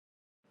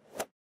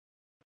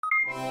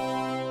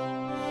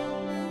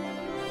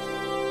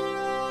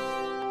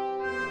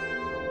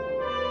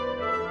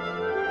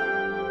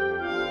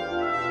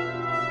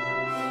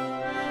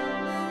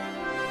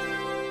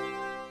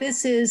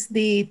This is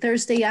the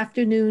Thursday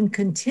afternoon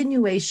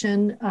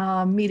continuation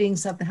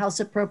meetings of the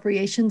House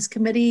Appropriations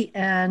Committee,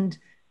 and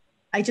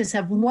I just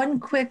have one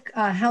quick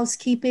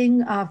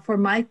housekeeping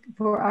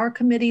for our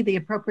committee, the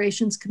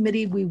Appropriations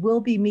Committee. We will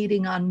be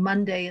meeting on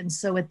Monday, and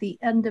so at the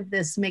end of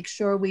this, make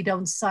sure we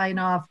don't sign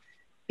off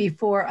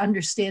before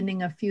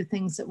understanding a few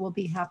things that will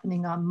be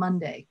happening on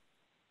Monday.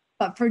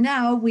 But for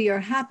now, we are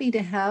happy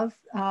to have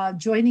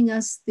joining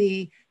us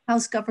the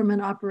House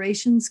Government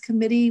Operations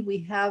Committee.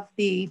 We have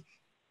the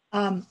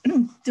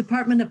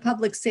Department of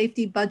Public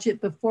Safety budget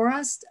before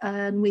us,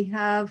 and we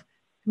have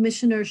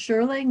Commissioner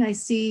Sherling. I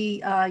see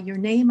your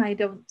name. I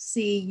don't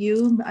see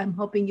you. I'm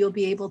hoping you'll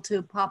be able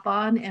to pop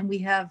on. And we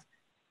have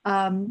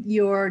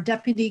your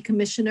Deputy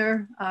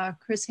Commissioner,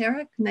 Chris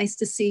Herrick. Nice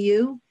to see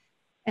you.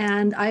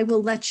 And I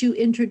will let you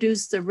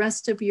introduce the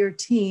rest of your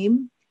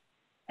team.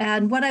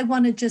 And what I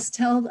want to just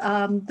tell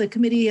the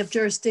Committee of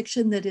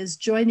Jurisdiction that is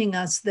joining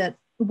us that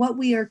what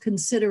we are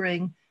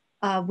considering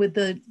with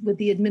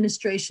the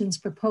administration's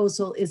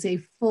proposal is a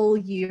full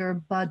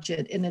year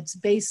budget, and it's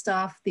based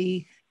off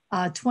the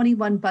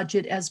 21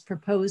 budget as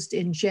proposed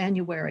in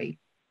January.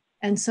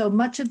 And so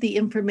much of the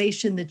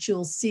information that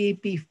you'll see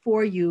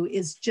before you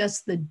is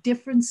just the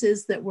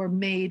differences that were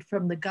made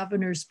from the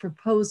governor's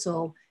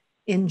proposal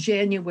in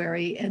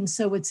January. And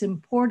so it's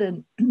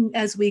important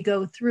as we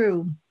go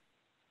through,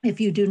 if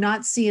you do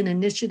not see an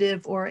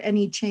initiative or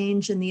any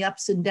change in the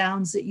ups and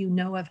downs that you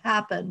know have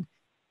happened,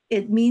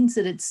 it means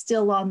that it's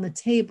still on the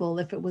table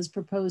if it was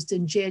proposed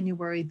in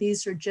January.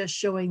 These are just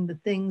showing the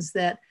things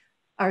that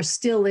are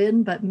still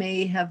in but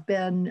may have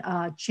been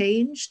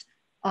changed,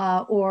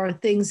 or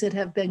things that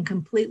have been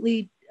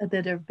completely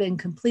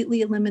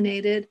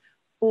eliminated,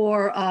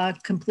 or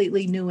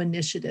completely new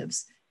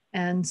initiatives.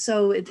 And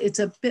so it's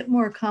a bit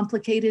more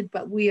complicated,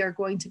 but we are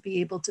going to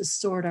be able to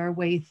sort our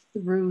way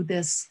through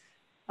this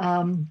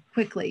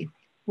quickly.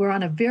 We're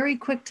on a very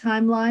quick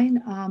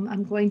timeline.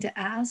 I'm going to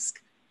ask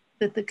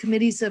that the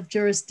committees of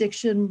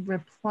jurisdiction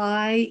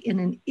reply in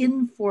an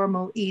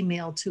informal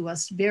email to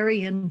us,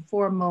 very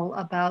informal,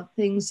 about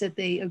things that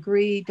they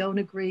agree, don't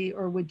agree,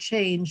 or would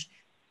change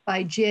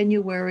by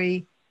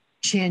January,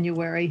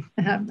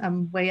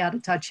 I'm way out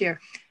of touch here,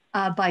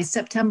 by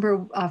September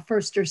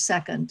 1st or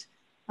 2nd.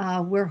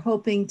 We're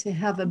hoping to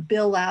have a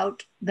bill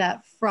out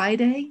that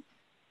Friday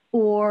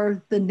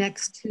or the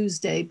next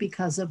Tuesday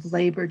because of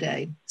Labor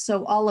Day.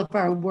 So all of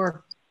our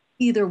work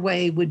either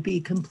way would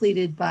be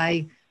completed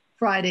by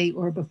Friday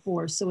or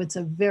before. So it's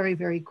a very,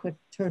 very quick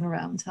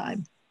turnaround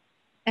time.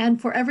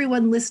 And for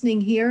everyone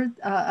listening here,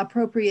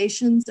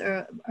 appropriations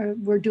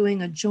we're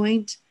doing a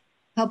joint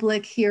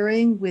public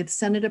hearing with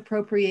Senate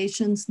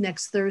Appropriations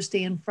next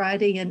Thursday and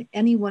Friday, and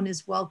anyone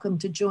is welcome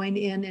to join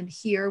in and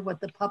hear what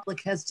the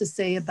public has to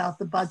say about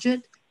the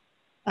budget,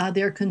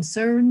 their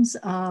concerns,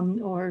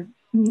 or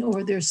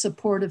their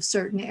support of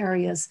certain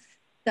areas.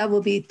 That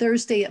will be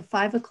Thursday at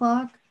 5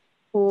 o'clock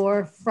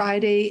or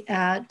Friday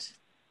at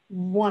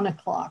 1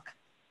 o'clock.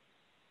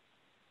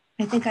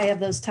 I think I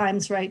have those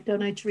times right,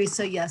 don't I,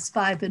 Teresa? Yes,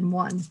 5 and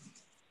 1.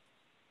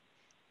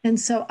 And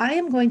so I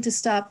am going to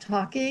stop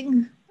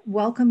talking.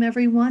 Welcome,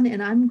 everyone.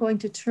 And I'm going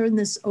to turn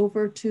this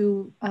over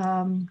to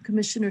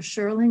Commissioner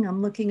Sherling.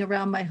 I'm looking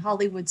around my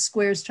Hollywood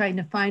squares trying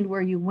to find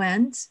where you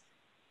went.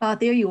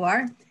 There you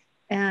are.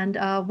 And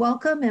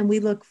welcome. And we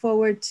look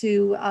forward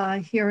to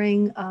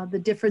hearing the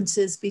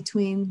differences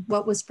between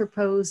what was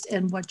proposed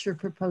and what you're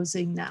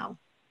proposing now.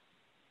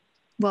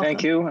 Welcome.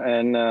 Thank you,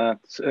 and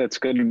it's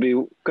good to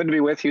be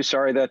with you.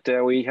 Sorry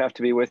that we have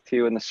to be with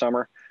you in the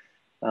summer.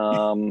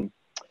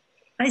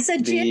 I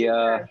said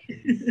January.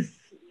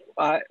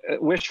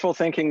 Wishful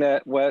thinking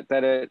that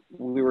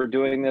we were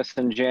doing this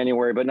in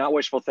January, but not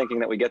wishful thinking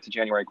that we get to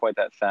January quite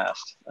that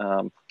fast.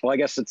 Well, I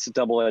guess it's a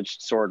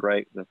double-edged sword,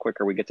 right? The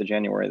quicker we get to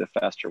January, the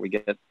faster we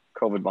get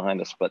COVID behind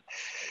us. But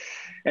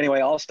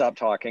anyway, I'll stop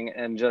talking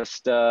and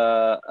just,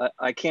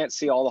 I can't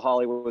see all the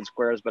Hollywood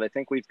squares, but I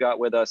think we've got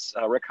with us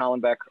Rick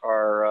Hollenbeck,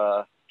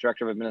 our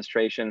Director of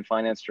Administration,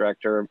 Finance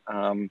Director,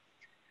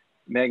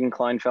 Megan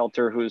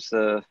Kleinfelter, who's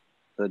the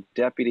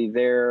deputy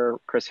there,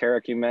 Chris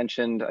Herrick, you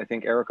mentioned, I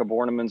think Erica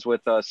Borneman's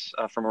with us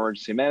from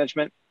Emergency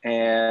Management,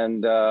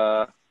 and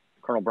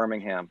Colonel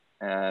Birmingham.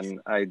 And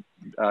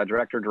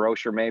Director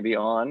DeRocher may be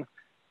on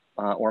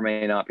or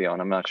may not be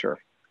on, I'm not sure.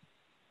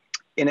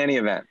 In any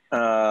event,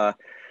 I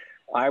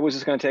was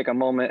just going to take a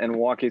moment and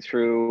walk you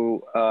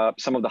through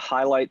some of the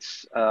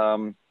highlights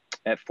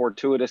at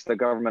Fortuitous that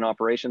government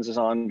operations is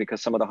on,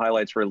 because some of the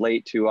highlights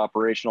relate to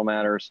operational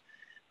matters.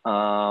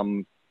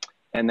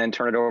 And then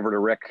turn it over to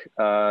Rick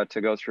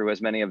to go through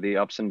as many of the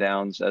ups and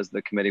downs as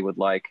the committee would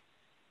like.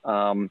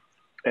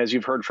 As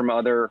you've heard from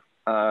other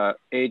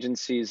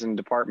agencies and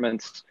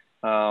departments,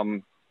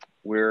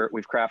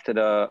 we've crafted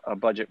a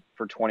budget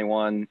for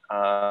 21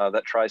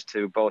 that tries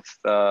to both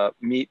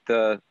meet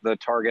the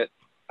target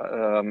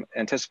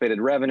anticipated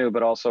revenue,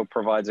 but also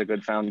provides a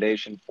good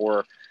foundation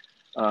for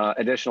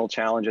additional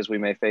challenges we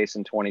may face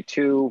in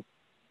 22.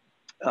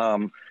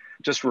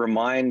 Just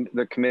remind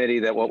the committee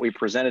that what we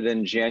presented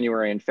in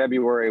January and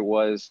February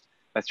was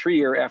a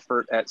 3-year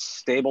effort at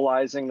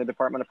stabilizing the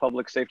Department of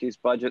Public Safety's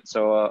budget.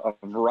 So a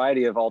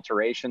variety of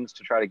alterations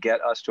to try to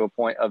get us to a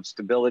point of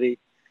stability.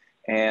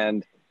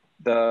 And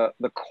the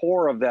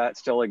core of that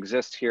still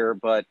exists here,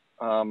 but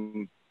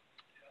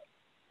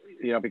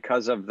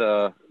because of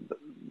the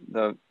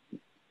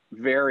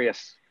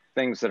various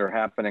things that are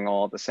happening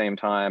all at the same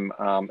time,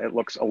 it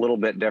looks a little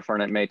bit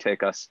different. It may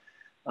take us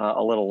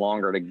a little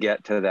longer to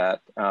get to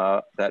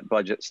that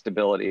budget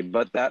stability.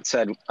 But that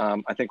said,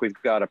 I think we've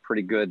got a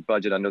pretty good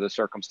budget under the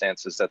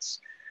circumstances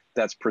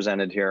that's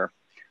presented here.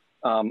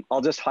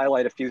 I'll just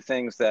highlight a few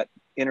things that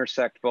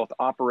intersect both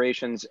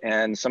operations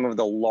and some of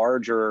the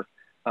larger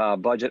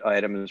budget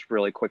items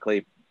really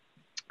quickly.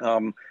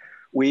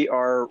 We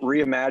are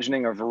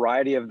reimagining a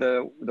variety of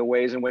the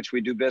ways in which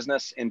we do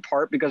business, in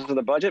part because of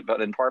the budget,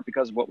 but in part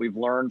because of what we've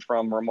learned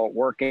from remote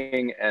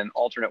working and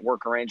alternate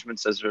work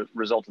arrangements as a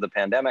result of the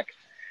pandemic.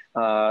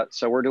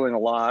 So we're doing a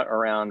lot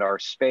around our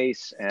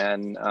space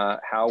and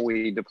how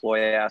we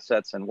deploy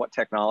assets and what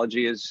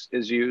technology is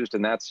used,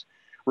 and that's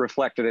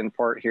reflected in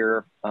part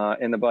here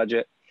in the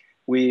budget.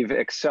 We've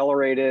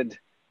accelerated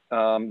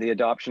the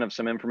adoption of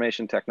some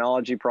information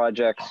technology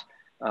projects.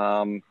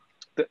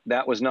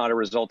 That was not a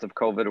result of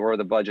COVID or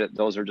the budget.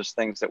 Those are just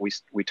things that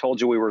we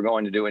told you we were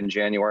going to do in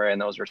January, and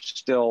those are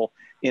still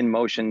in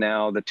motion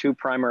now. The two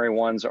primary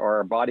ones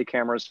are body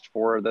cameras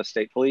for the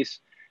state police.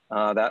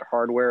 That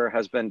hardware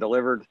has been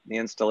delivered. The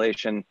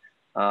installation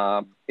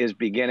is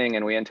beginning,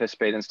 and we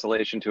anticipate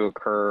installation to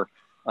occur,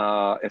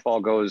 if all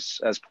goes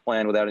as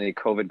planned without any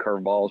COVID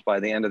curveballs, by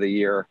the end of the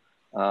year.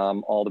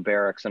 All the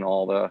barracks and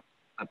all the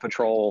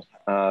patrol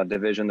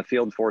division, the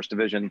field force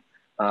division,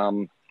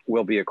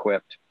 will be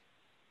equipped.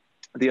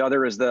 The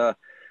other is the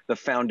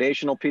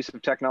foundational piece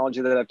of technology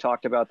that I've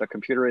talked about, the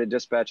computer-aided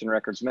dispatch and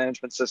records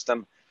management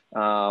system.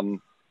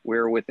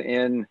 We're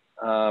within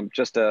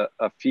just a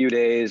few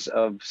days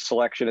of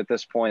selection at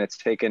this point. It's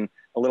taken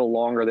a little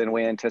longer than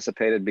we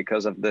anticipated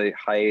because of the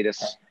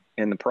hiatus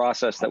in the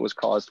process that was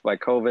caused by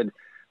COVID.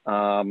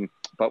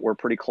 But we're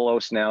pretty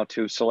close now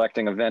to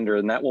selecting a vendor,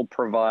 and that will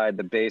provide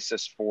the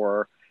basis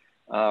for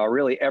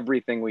really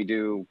everything we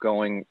do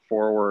going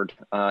forward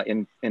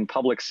in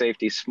public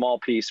safety, small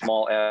p,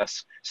 small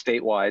s,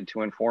 statewide,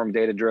 to inform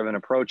data-driven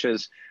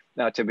approaches,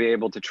 to be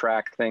able to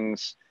track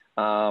things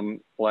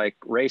like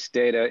race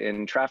data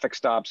in traffic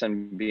stops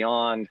and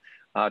beyond,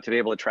 to be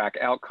able to track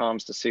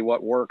outcomes, to see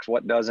what works,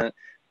 what doesn't,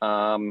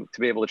 to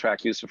be able to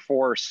track use of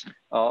force,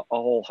 a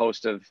whole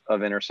host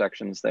of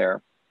intersections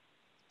there.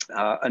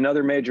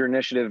 Another major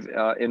initiative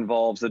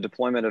involves the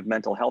deployment of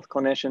mental health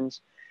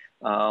clinicians.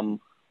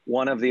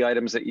 One of the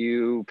items that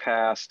you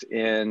passed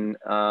in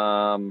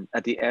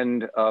at the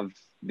end of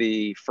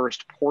the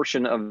first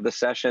portion of the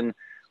session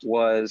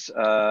was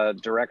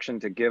direction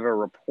to give a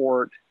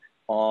report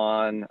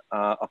on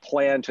a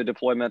plan to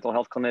deploy mental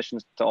health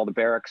clinicians to all the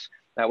barracks.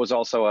 That was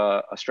also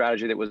a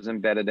strategy that was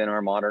embedded in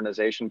our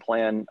modernization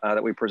plan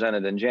that we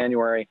presented in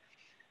January.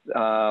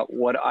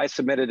 What I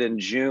submitted in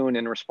June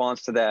in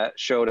response to that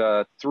showed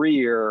a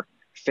 3-year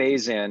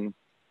phase-in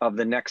of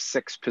the next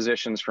 6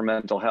 positions for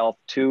mental health,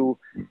 2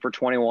 for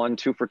 21,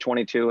 2 for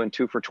 22, and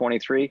 2 for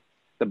 23.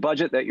 The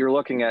budget that you're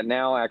looking at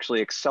now actually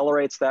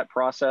accelerates that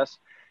process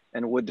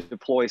and would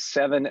deploy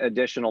 7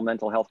 additional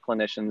mental health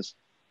clinicians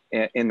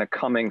in the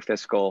coming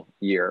fiscal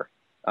year.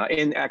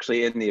 In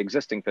the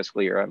existing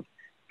fiscal year. I'm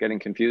getting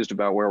confused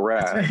about where we're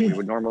at. Right. We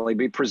would normally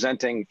be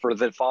presenting for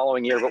the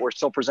following year, but we're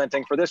still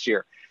presenting for this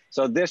year.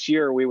 So this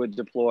year we would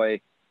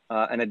deploy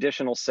an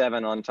additional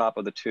 7 on top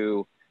of the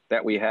 2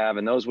 that we have,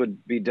 and those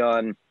would be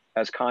done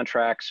as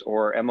contracts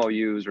or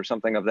MOUs or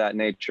something of that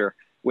nature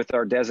with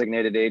our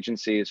designated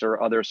agencies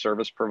or other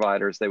service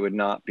providers. They would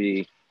not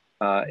be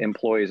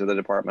employees of the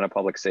Department of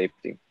Public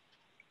Safety.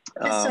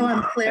 Just so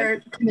I'm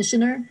clear,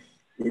 Commissioner,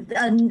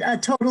 a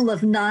total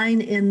of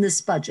 9 in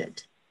this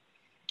budget.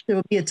 There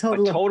will be a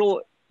total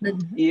of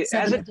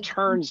as it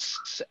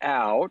turns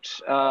out,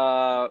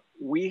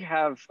 we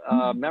have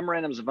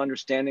memorandums of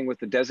understanding with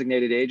the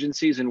designated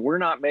agencies, and we're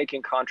not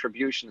making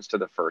contributions to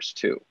the first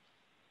 2.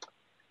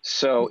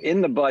 So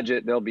in the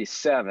budget, there'll be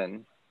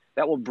 7.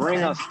 That will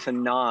bring us to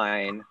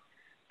 9,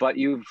 but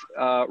you've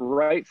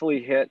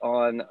rightfully hit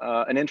on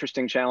an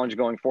interesting challenge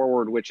going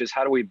forward, which is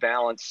how do we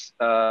balance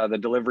the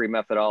delivery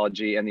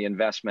methodology and the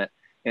investment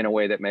in a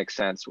way that makes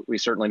sense. We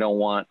certainly don't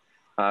want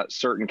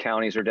certain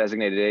counties or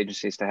designated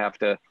agencies to have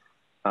to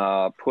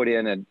put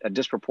in a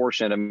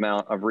disproportionate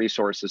amount of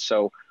resources.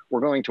 So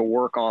we're going to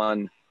work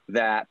on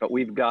that, but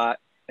we've got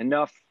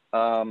enough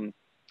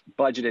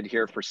budgeted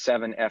here for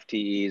 7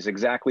 FTEs.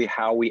 Exactly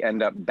how we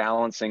end up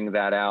balancing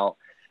that out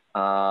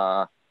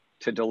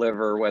to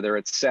deliver, whether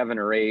it's 7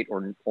 or 8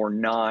 or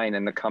 9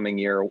 in the coming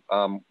year,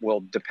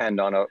 will depend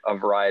on a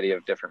variety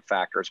of different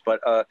factors. But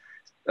a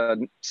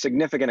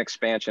significant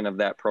expansion of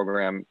that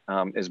program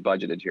is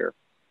budgeted here.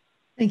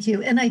 Thank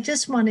you. And I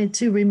just wanted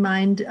to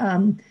remind,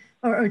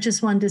 or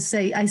just wanted to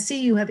say, I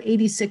see you have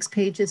 86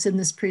 pages in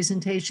this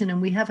presentation,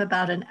 and we have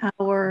about an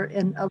hour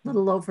and a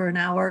little over an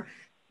hour.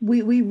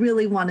 we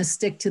really want to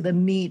stick to the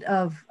meat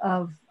of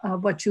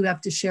what you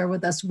have to share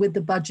with us with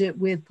the budget,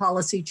 with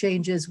policy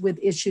changes, with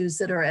issues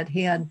that are at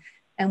hand.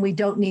 And we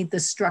don't need the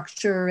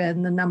structure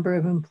and the number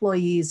of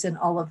employees and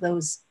all of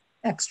those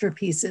extra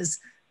pieces.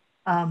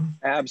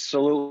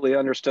 Absolutely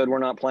understood. We're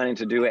not planning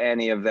to do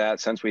any of that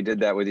since we did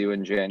that with you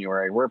in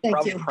January. We're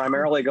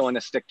primarily going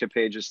to stick to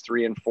pages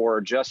 3 and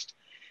 4, just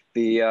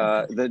the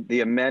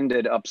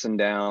amended ups and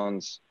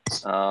downs.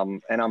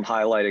 And I'm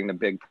highlighting the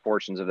big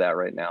portions of that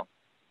right now.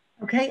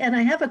 Okay, and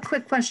I have a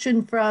quick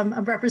question from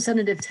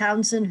Representative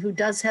Townsend, who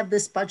does have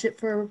this budget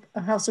for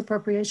House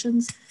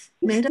Appropriations.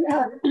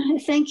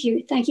 Thank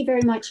you. Thank you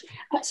very much.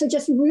 So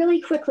just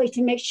really quickly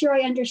to make sure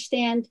I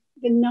understand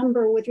the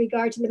number with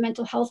regard to the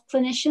mental health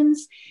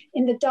clinicians,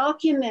 in the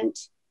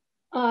document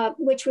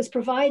which was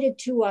provided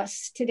to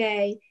us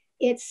today,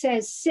 it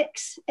says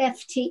 6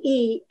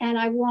 FTE, and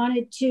I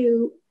wanted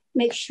to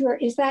make sure,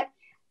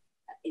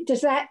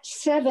 does that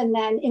 7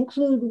 then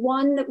include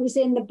 1 that was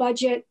in the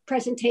budget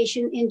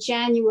presentation in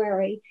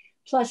January,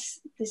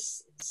 plus the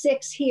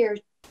 6 here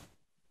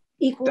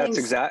equaling?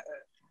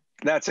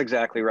 That's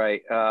exactly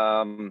right.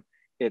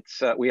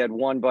 We had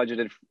 1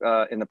 budgeted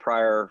in the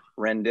prior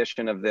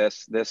rendition of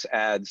this. This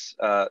adds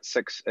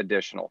 6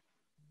 additional.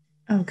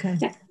 Okay.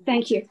 Yeah,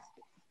 thank you.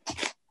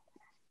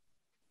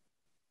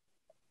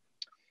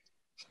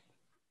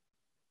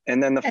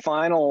 And then the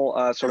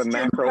final sort of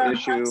macro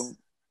issue.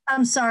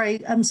 I'm sorry,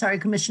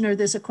 Commissioner.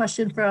 There's a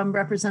question from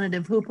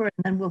Representative Hooper,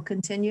 and then we'll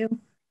continue.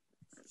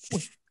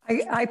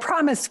 I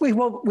promise we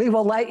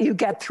will let you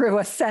get through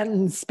a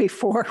sentence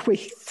before we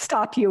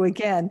stop you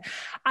again.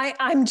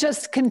 I'm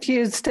just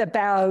confused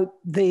about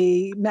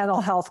the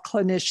mental health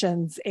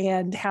clinicians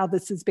and how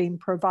this is being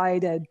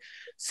provided.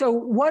 So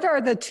what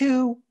are the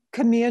 2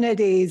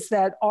 communities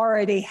that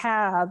already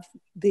have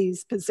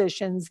these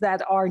positions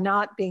that are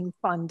not being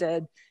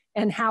funded,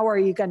 and how are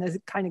you going to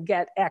kind of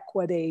get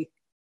equity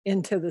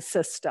into the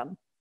system?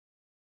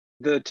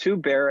 The 2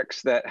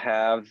 barracks that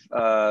have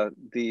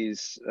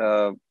these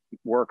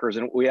workers,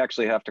 and we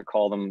actually have to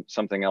call them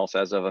something else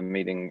as of a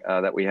meeting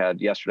that we had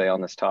yesterday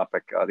on this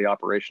topic, the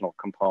operational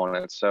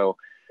components. So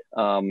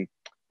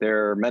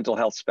they're mental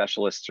health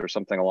specialists or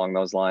something along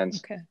those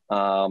lines. Okay.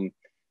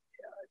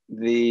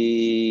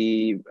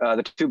 The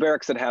 2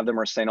 barracks that have them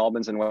are St.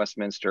 Albans and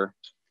Westminster.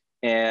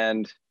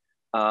 And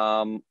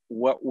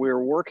what we're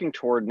working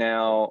toward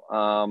now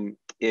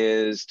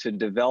is to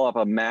develop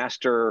a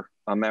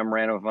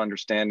memorandum of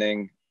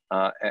understanding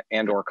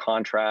and or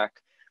contract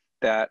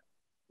that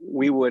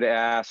we would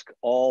ask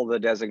all the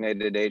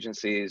designated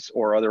agencies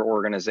or other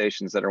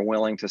organizations that are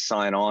willing to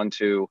sign on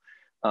to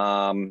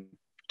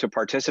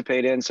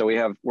participate in. So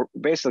we're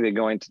basically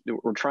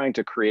we're trying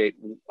to create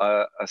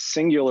a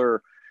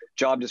singular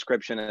job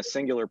description and a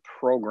singular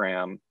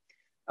program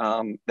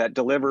that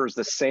delivers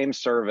the same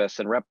service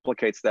and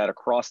replicates that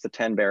across the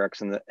 10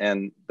 barracks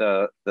and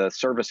the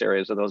service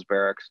areas of those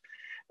barracks.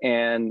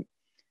 And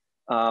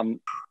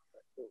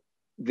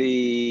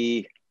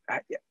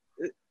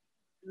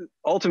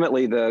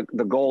ultimately,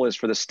 the goal is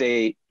for the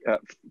state,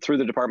 through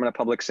the Department of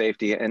Public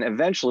Safety, and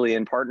eventually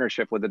in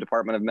partnership with the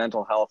Department of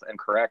Mental Health and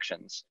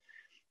Corrections,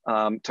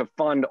 to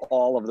fund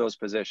all of those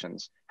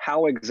positions.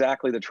 How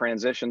exactly the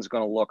transition is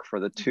going to look for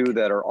the 2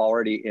 that are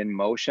already in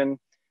motion,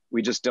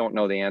 we just don't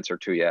know the answer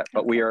to yet.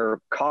 But we are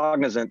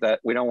cognizant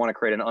that we don't want to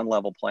create an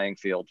unlevel playing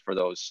field for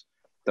those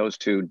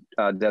 2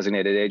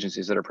 designated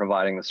agencies that are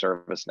providing the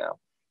service now.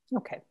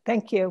 Okay,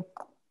 thank you.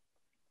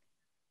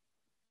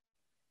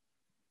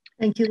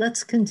 Thank you.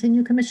 Let's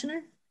continue,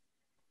 Commissioner.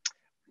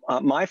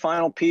 My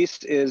final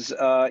piece is,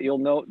 you'll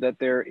note that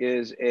there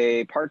is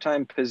a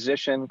part-time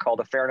position called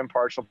a Fair and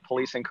Impartial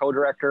Policing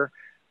Co-Director.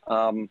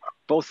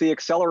 Both the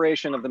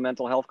acceleration of the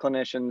mental health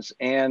clinicians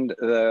and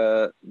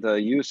the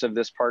use of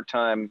this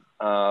part-time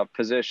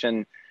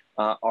position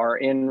are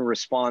in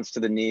response to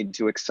the need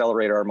to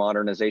accelerate our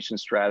modernization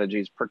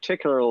strategies,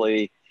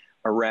 particularly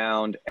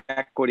around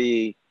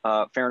equity,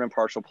 fair and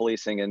impartial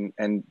policing,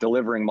 and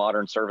delivering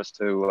modern service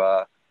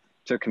to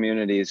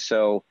communities.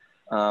 So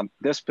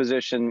this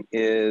position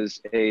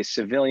is a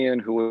civilian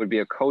who would be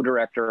a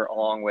co-director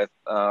along with,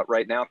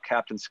 right now,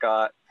 Captain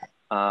Scott,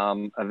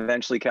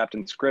 eventually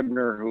Captain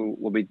Scribner, who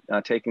will be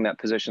taking that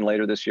position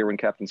later this year when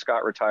Captain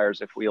Scott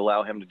retires, if we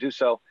allow him to do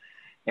so.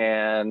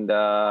 And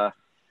the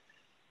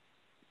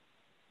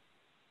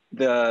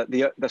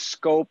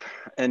scope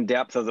and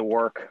depth of the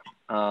work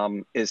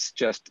is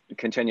just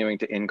continuing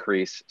to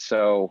increase.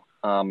 So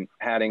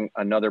adding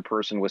another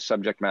person with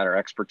subject matter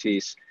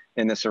expertise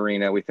in this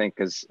arena, we think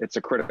it's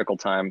a critical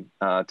time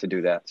to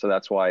do that. So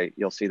that's why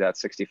you'll see that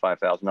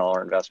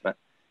 $65,000 investment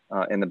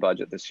in the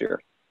budget this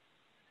year.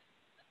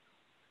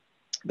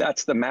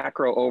 That's the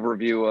macro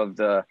overview of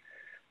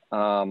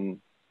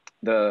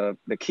the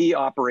key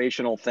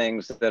operational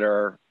things that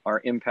are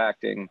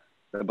impacting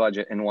the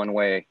budget in one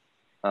way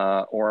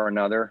or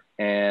another.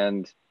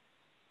 And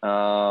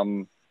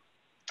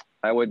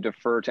I would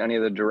defer to any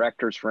of the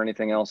directors for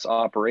anything else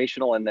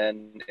operational. And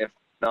then if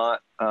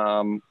not,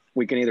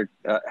 we can either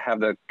have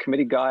the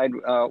committee guide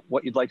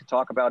what you'd like to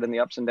talk about in the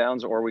ups and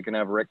downs, or we can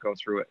have Rick go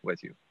through it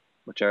with you,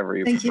 whichever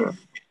you prefer. Thank you.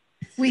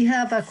 We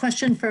have a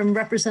question from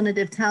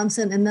Representative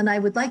Townsend, and then I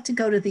would like to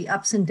go to the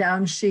ups and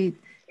downs sheet.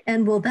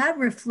 And will that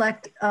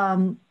reflect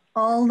all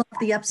of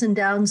the ups and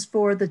downs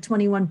for the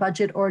 21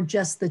 budget, or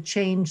just the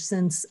change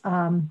since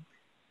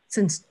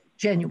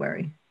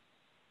January?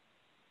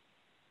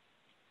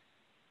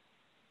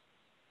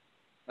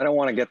 I don't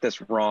want to get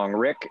this wrong.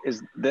 Rick,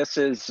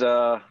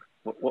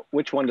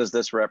 which one does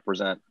this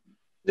represent?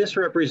 This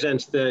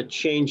represents the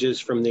changes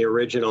from the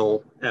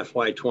original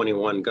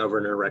FY21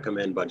 governor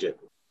recommend budget.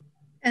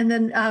 And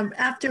then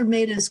after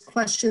Maida's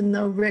question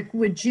though, Rick,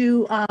 would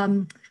you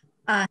help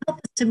us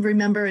to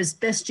remember as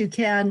best you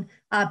can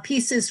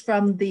pieces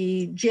from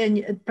the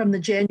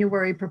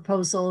January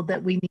proposal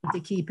that we need to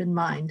keep in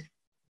mind?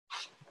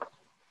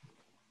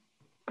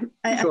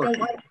 Sure.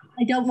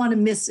 I don't want to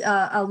miss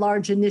a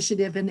large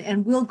initiative,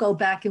 and we'll go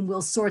back and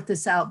we'll sort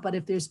this out. But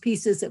if there's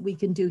pieces that we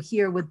can do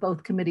here with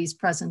both committees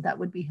present, that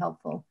would be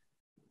helpful.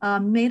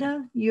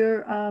 Maida,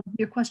 your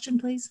question,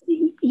 please.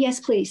 Yes,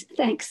 please.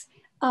 Thanks.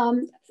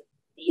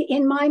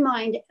 In my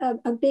mind,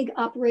 a big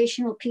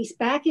operational piece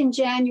back in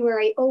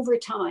January,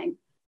 overtime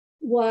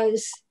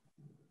was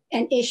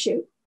an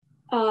issue.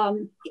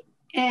 And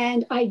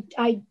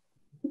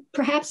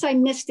perhaps I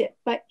missed it,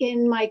 but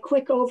in my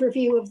quick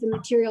overview of the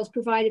materials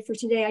provided for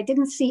today, I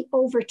didn't see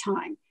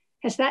overtime.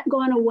 Has that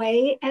gone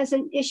away as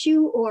an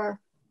issue or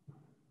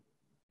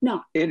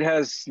not? It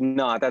has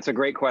not. That's a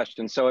great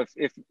question. So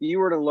if you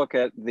were to look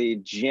at the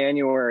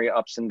January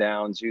ups and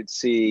downs, you'd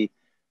see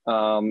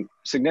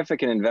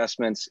significant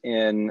investments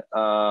in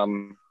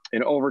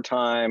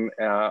overtime,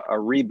 a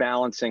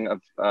rebalancing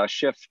of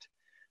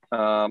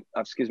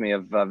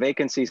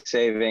vacancy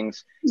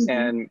savings. Mm-hmm.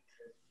 And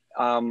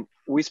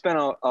we spent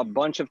a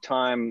bunch of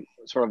time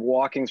sort of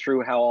walking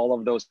through how all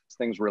of those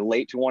things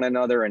relate to one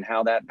another and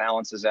how that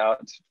balances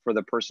out for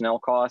the personnel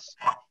costs.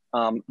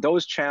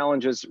 Those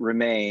challenges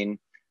remain,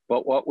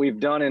 but what we've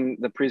done in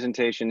the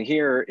presentation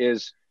here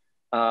is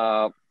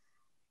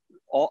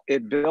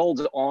it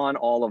builds on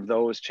all of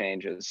those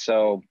changes.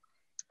 So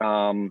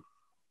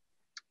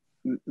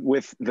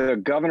with the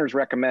governor's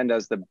recommend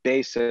as the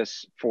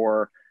basis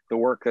for the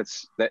work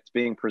that's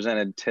being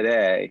presented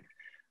today,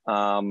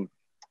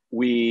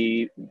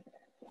 we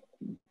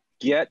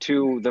get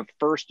to the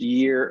first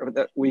year.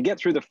 We get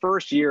through the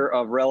first year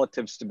of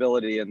relative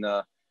stability in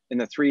the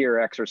 3-year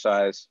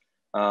exercise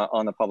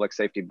on the public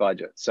safety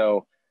budget.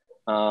 So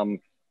I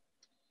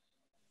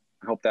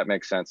hope that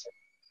makes sense.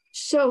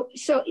 So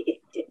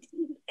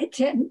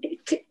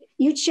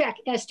you check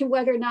as to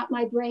whether or not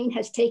my brain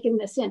has taken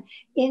this in.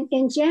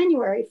 In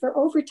January for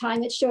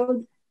overtime, it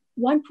showed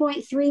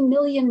 $1.3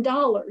 million.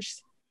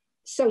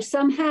 So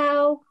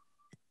somehow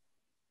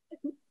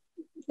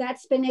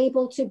that's been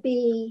able to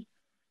be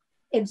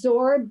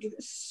absorbed,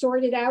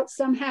 sorted out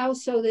somehow,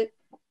 so that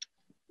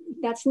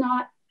that's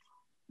not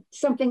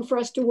something for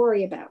us to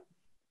worry about.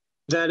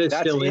 That is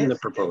still in the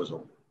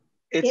proposal.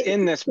 It's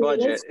in this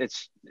budget.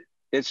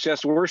 It's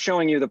just we're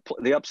showing you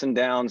the ups and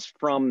downs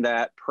from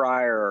that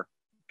prior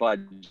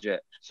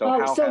budget. So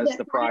how has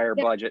the prior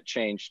budget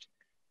changed?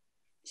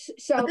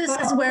 So this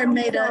is where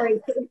Maida,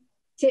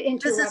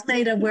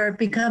 where it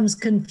becomes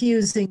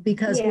confusing,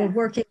 because we're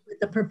working with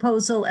the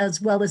proposal as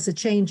well as the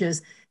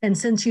changes. And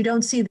since you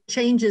don't see the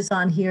changes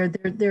on here,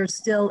 they're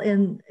still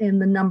in the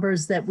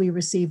numbers that we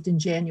received in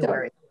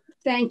January. So,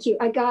 thank you.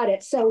 I got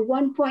it. So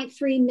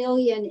 1.3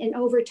 million in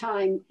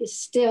overtime is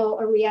still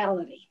a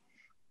reality.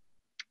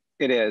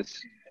 It is.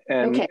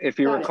 And if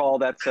you recall,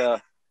 that's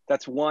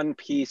one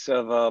piece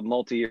of a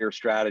multi-year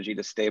strategy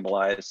to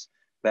stabilize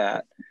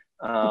that.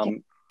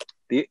 I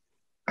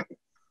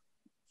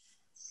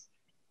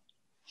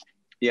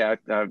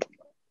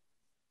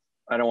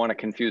don't want to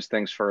confuse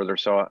things further,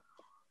 so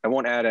I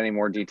won't add any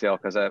more detail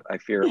because I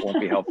fear it won't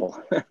be helpful.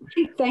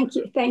 Thank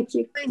you. Thank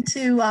you. I'm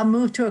going to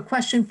move to a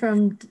question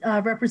from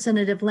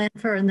Representative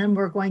Lanfer, and then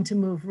we're going to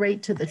move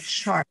right to the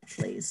chart,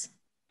 please.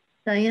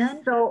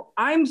 Diane? So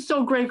I'm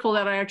so grateful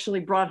that I actually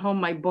brought home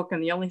my book,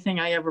 and the only thing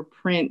I ever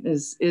print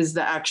is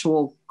the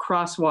actual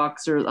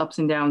crosswalks or ups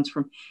and downs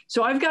from.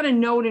 So I've got a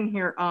note in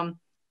here,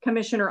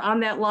 Commissioner,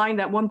 on that line,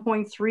 that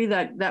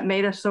 1.3 that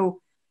made us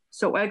so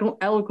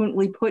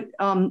eloquently put,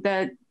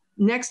 that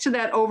next to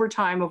that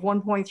overtime of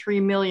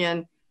 1.3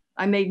 million,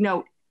 I made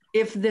note,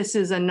 if this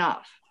is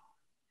enough.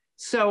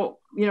 So,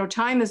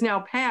 time has now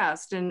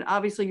passed, and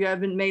obviously you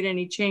haven't made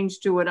any change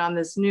to it on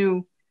this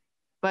new,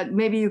 but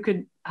maybe you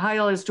could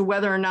highlight as to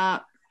whether or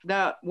not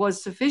that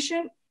was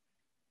sufficient.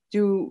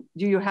 Do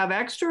you have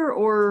extra,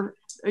 or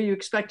are you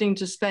expecting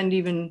to spend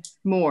even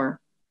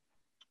more?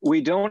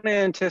 We don't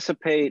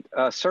anticipate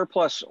a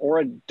surplus or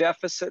a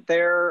deficit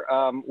there.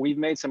 We've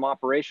made some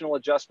operational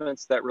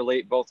adjustments that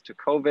relate both to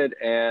COVID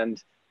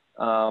and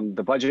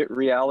the budget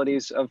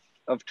realities of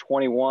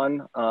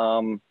 21.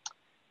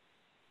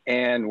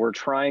 And we're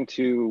trying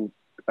to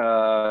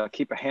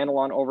keep a handle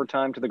on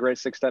overtime to the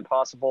greatest extent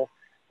possible.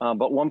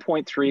 But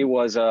 1.3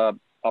 was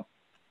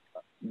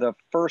the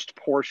first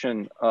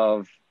portion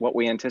of what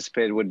we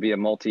anticipated would be a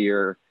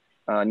multi-year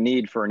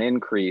need for an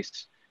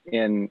increase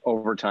in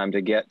overtime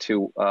to get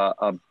to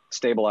a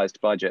stabilized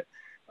budget.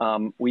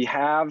 We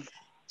have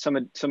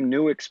some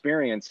new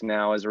experience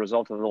now as a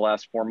result of the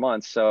last 4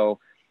 months. So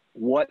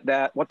what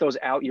those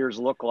out years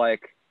look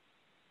like,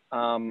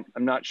 I'm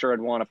not sure I'd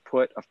want to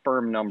put a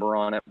firm number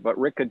on it, but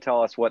Rick could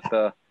tell us what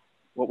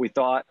we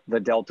thought the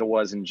delta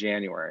was in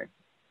January,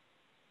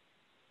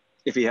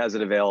 if he has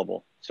it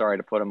available. Sorry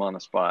to put him on the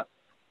spot.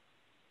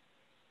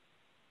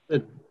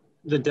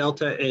 The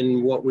delta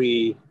in what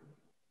we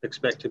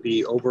expect to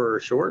be over or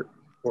short,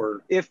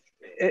 or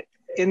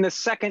in the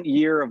second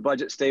year of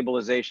budget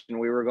stabilization,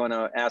 we were going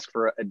to ask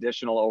for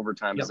additional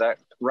overtime. Yep. Is that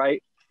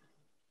right?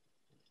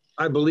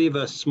 I believe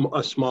a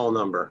small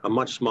number, a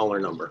much smaller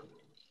number.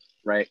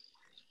 Right.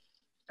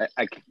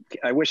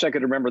 I wish I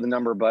could remember the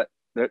number, but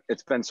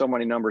it's been so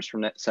many numbers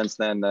from that since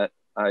then that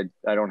I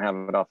don't have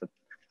it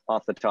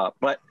off the top.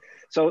 But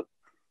so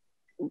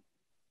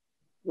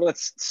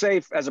let's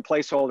say as a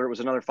placeholder, it was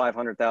another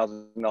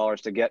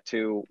 $500,000 to get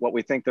to what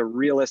we think the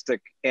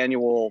realistic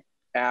annual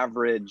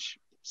average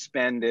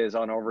spend is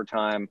on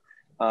overtime.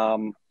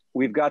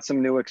 We've got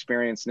some new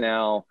experience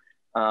now,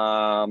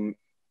 and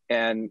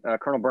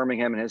Colonel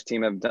Birmingham and his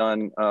team have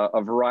done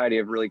a variety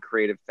of really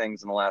creative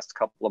things in the last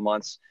couple of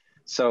months.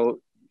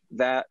 So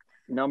that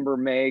number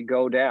may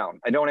go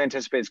down. I don't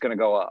anticipate it's going to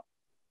go up.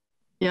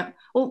 Yeah.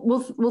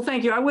 Well,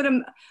 thank you. I would have,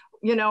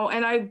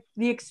 and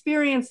the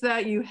experience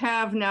that you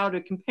have now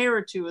to compare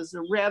it to is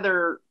a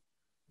rather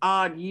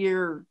odd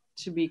year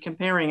to be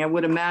comparing, I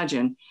would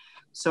imagine.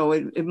 So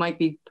it might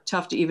be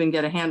tough to even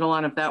get a handle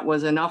on if that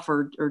was enough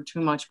or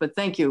too much, but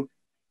thank you.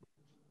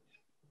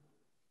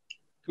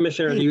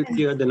 Commissioner,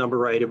 you had the number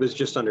right. It was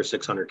just under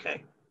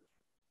 600K.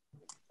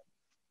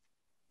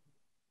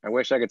 I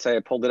wish I could say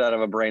I pulled it out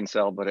of a brain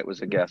cell, but it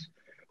was a guess.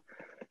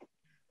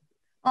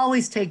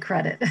 Always take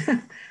credit.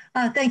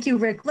 Thank you,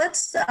 Rick.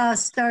 Let's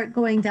start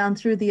going down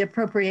through the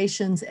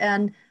appropriations,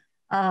 and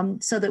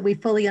so that we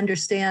fully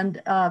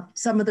understand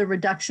some of the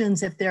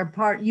reductions. If they're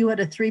you had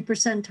a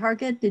 3%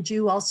 target. Did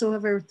you also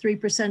have a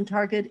 3%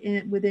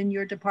 target within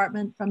your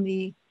department from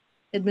the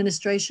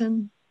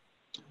administration?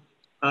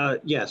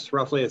 Yes,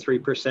 roughly a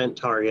 3%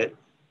 target.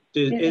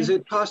 Is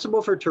it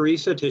possible for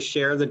Teresa to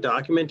share the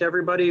document to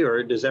everybody,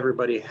 or does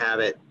everybody have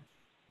it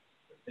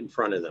in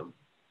front of them?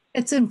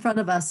 It's in front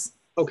of us.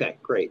 Okay,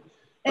 great.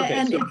 Okay,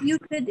 and so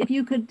if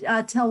you could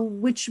tell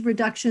which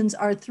reductions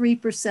are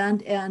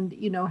 3%, and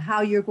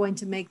how you're going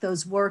to make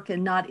those work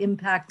and not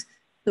impact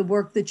the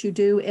work that you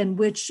do, and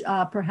which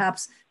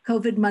perhaps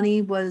COVID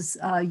money was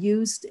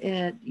used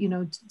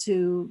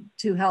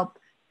to help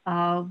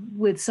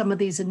with some of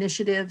these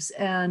initiatives,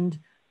 and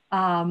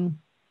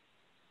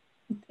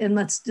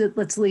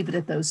let's leave it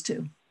at those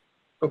two.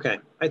 Okay,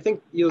 I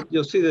think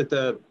you'll see that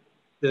the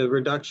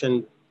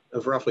reduction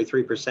of roughly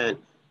 3%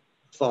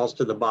 falls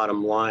to the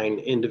bottom line.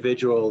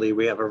 Individually,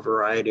 we have a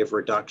variety of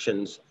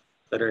reductions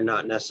that are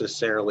not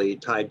necessarily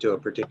tied to a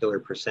particular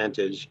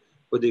percentage,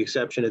 with the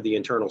exception of the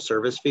internal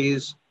service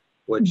fees,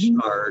 which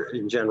are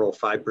in general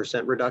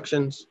 5%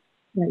 reductions.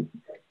 Right.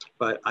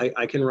 But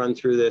I can run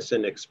through this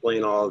and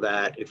explain all of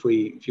that. If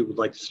you would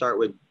like to start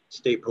with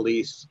state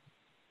police,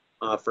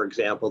 for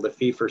example, the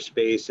fee for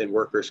space and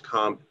workers'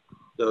 comp,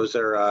 those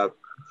are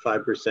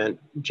 5%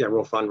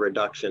 general fund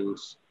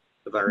reductions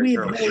of our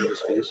internal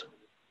service fees.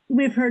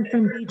 We've heard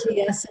from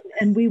BGS,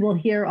 and we will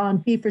hear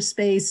on fee for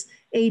space,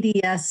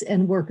 ADS,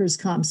 and workers'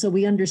 comp. So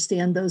we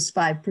understand those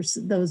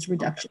 5%, those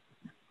reductions.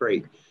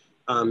 Great.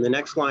 The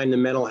next line, the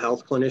mental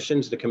health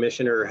clinicians, the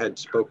commissioner had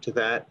spoke to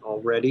that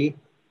already,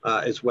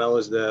 as well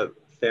as the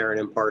fair and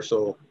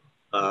impartial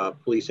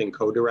policing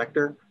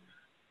co-director. Are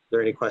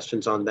there any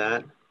questions on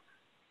that?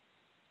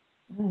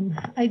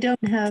 I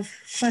don't have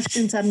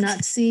questions. I'm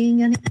not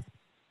seeing any.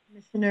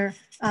 Commissioner,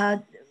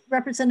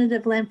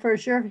 Representative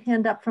Lanford, your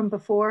hand up from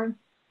before.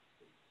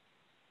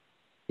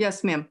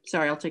 Yes, ma'am.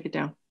 Sorry, I'll take it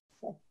down.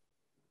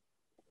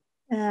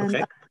 And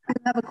I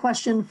have a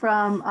question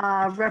from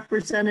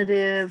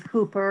Representative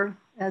Hooper,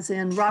 as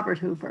in Robert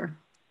Hooper,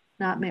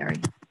 not Mary.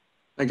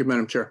 Thank you,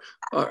 Madam Chair.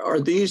 Are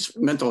these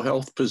mental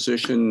health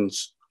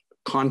positions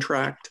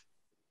contract?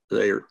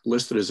 They're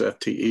listed as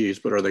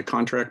FTEs, but are they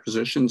contract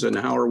positions? And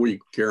how are we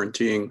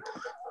guaranteeing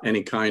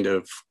any kind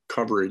of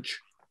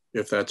coverage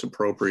if that's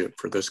appropriate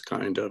for this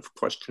kind of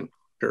question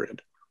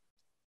period?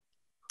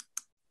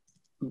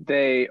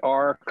 They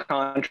are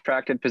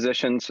contracted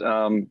positions.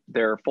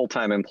 They're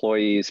full-time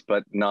employees,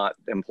 but not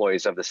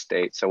employees of the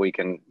state. So we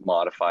can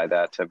modify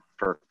that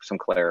for some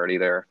clarity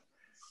there.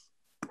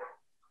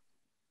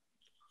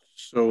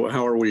 So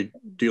how are we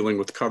dealing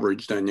with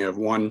coverage then? You have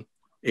one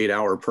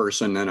 8-hour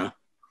person and a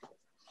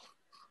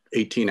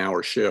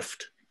 18-hour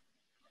shift.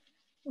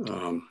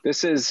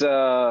 This is,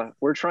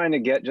 we're trying to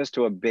get just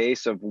to a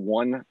base of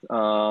one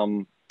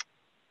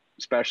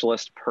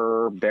specialist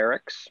per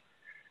barracks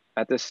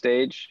at this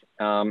stage.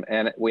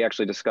 And we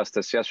actually discussed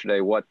this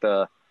yesterday, what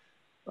the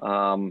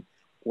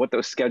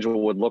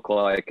schedule would look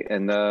like.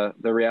 And the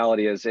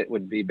reality is it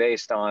would be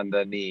based on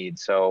the need.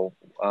 So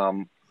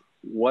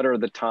what are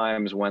the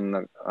times when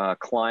the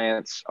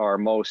clients are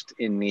most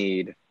in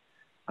need,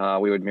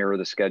 we would mirror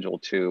the schedule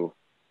to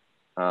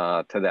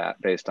that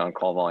based on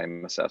call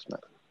volume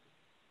assessment.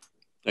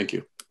 Thank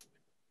you.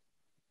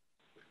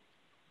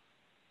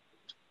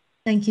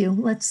 Thank you.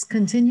 Let's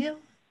continue.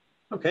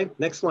 Okay,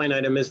 next line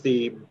item is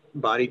the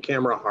body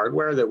camera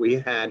hardware that we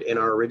had in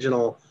our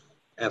original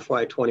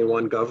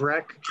FY21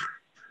 GovRec.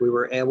 We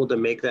were able to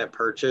make that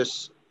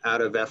purchase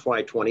out of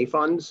FY20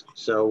 funds,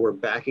 so we're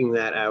backing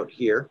that out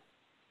here.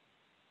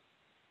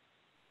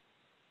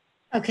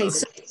 Okay,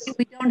 so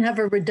we don't have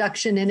a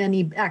reduction in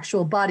any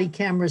actual body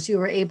cameras. You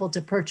were able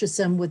to purchase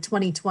them with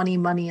 2020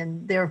 money,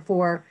 and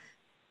therefore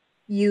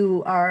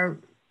you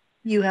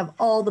have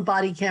all the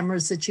body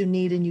cameras that you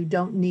need, and you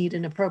don't need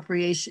an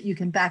appropriation. You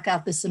can back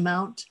out this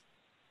amount.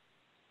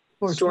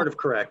 Sort of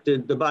correct.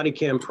 The body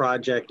cam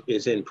project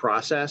is in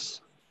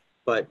process,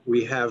 but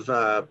we have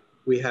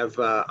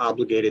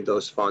obligated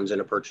those funds in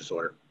a purchase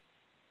order.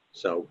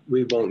 So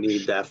we won't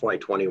need the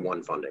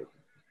FY21 funding.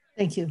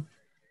 Thank you.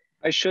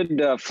 I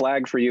should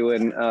flag for you,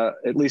 and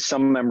at least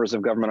some members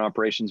of government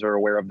operations are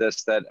aware of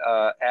this, that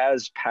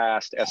as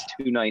passed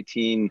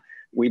S219,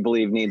 we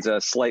believe needs a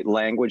slight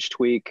language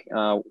tweak.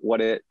 The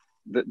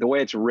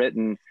way it's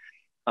written,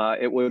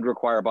 it would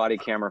require a body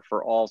camera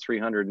for all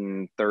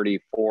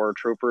 334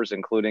 troopers,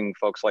 including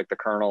folks like the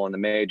colonel and the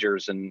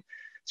majors and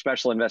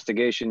special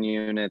investigation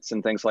units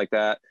and things like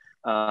that.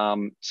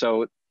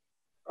 So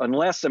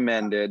unless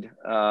amended,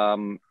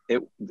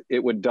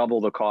 it would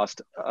double the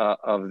cost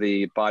of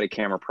the body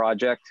camera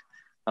project.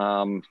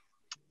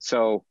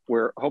 So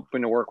we're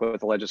hoping to work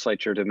with the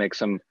legislature to make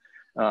some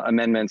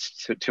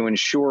amendments to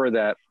ensure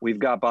that we've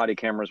got body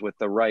cameras with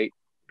the right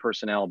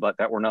personnel, but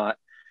that we're not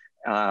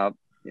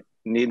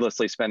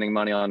needlessly spending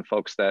money on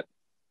folks that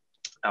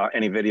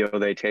any video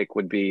they take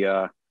would be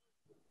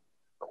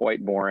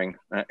quite boring.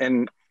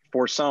 And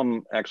for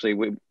some, actually,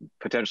 would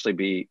potentially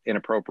be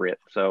inappropriate.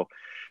 So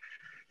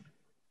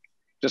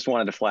just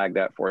wanted to flag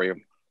that for you.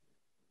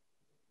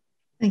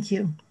 Thank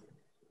you.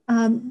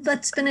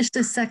 Let's finish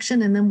this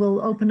section and then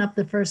we'll open up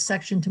the first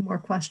section to more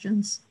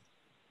questions.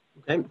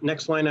 Okay,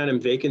 next line item,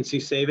 vacancy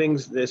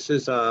savings. This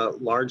is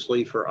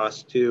largely for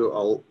us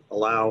to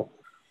allow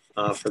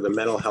for the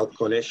mental health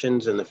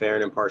clinicians and the fair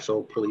and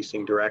impartial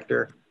policing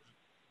director.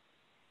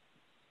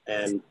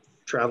 And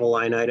travel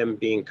line item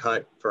being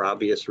cut for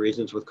obvious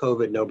reasons with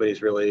COVID.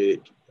 Nobody's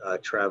really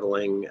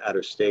traveling out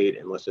of state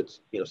unless it's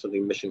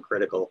something mission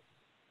critical.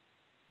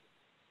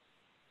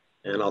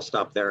 And I'll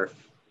stop there if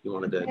you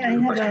wanted to. Okay, I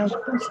have a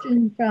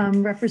question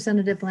from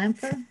Representative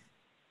Lamper.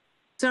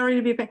 Sorry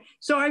to be a pain.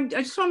 So I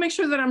just want to make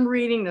sure that I'm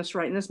reading this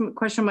right. And this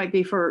question might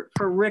be for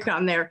Rick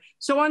on there.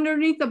 So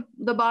underneath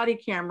the body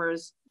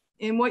cameras,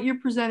 in what you're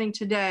presenting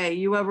today,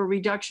 you have a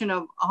reduction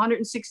of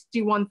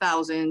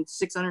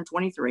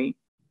 161,623.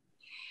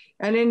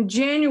 And in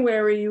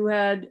January, you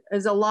had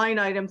as a line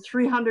item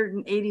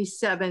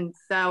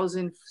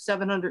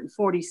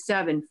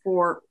 387,747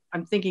 for,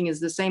 I'm thinking is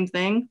the same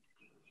thing.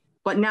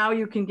 But now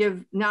you can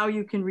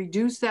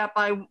reduce that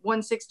by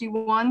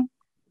 161.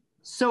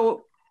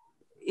 So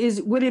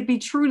would it be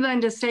true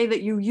then to say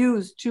that you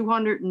used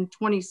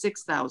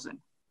 226,000?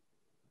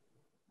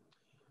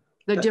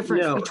 The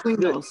difference between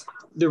those?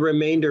 The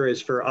remainder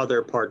is for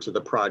other parts of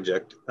the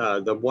project.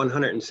 The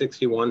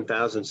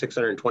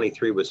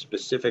 161,623 was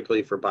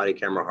specifically for body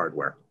camera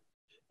hardware.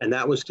 And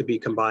that was to be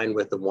combined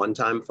with the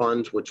one-time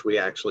funds, which we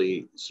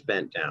actually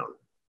spent down.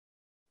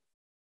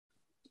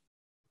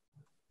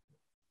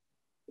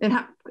 And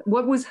how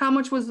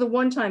much was the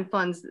one-time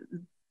funds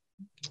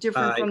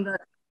different from the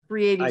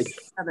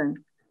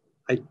 387?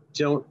 I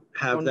don't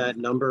have that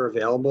number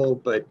available,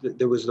 but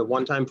there was the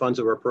one-time funds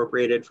that were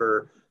appropriated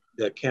for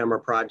the camera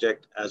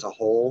project as a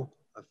whole.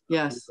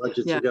 Yes.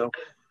 Budgets ago.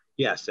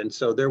 Yes, and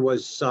so there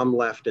was some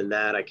left in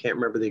that. I can't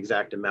remember the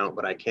exact amount,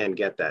 but I can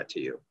get that to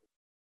you.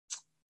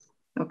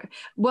 Okay.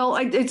 Well,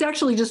 it's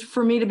actually just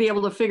for me to be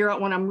able to figure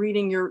out when I'm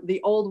reading the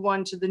old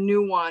one to the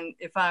new one,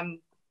 if by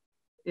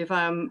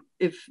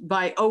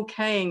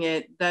okaying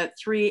it, that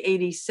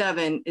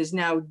 387 is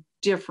now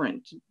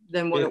different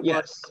than what it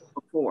was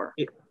before.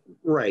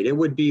 Right. It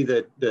would be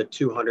the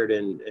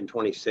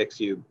 226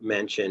 you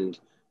mentioned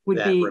would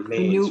that be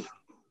remains,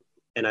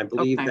 and I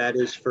believe that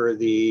is for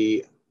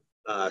the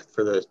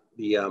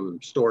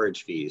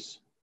storage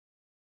fees.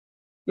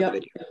 Yeah.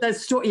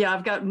 Yeah.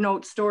 I've got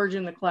notes, storage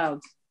in the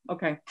clouds.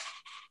 Okay.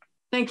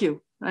 Thank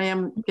you. I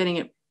am getting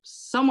it.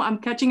 I'm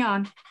catching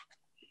on.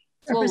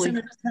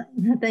 Slowly.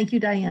 Thank you,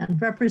 Diane.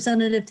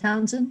 Representative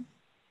Townsend.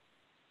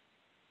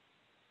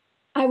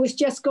 I was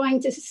just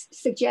going to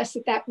suggest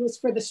that was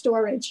for the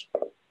storage.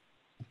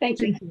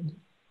 Thank you.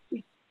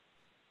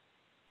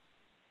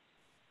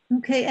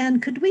 Okay,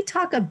 and could we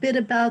talk a bit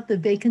about the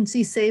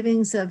vacancy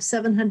savings of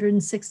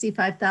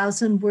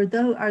 765,000?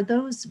 Are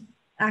those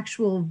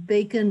actual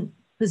vacant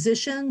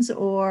positions,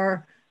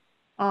 or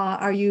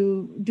are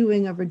you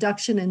doing a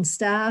reduction in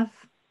staff?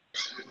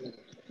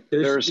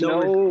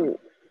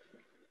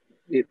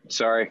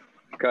 Sorry,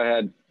 go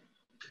ahead.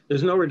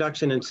 There's no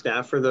reduction in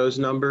staff for those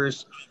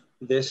numbers.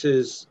 This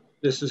is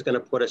this is going to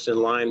put us in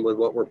line with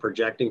what we're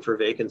projecting for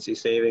vacancy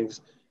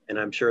savings. And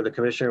I'm sure the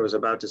commissioner was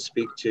about to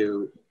speak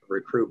to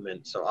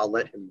recruitment, so I'll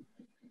let him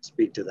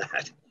speak to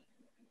that.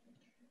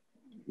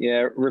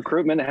 Yeah,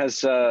 recruitment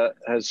has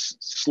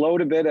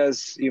slowed a bit,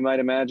 as you might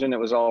imagine. It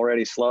was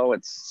already slow.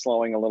 It's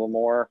slowing a little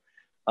more.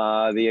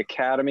 The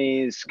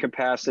academy's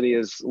capacity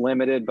is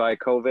limited by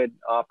COVID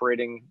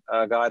operating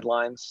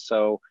guidelines.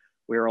 So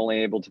we were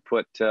only able to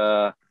put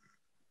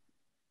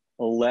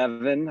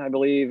 11, I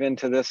believe,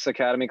 into this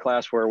academy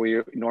class where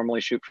we normally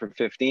shoot for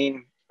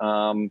 15.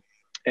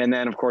 And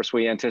then, of course,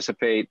 we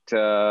anticipate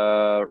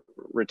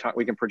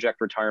we can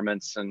project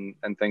retirements and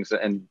things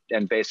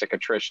and basic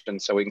attrition,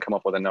 so we can come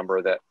up with a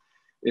number that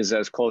is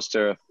as close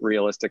to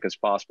realistic as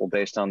possible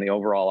based on the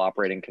overall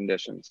operating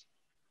conditions.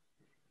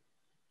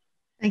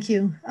 Thank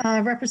you.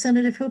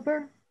 Representative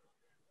Hooper?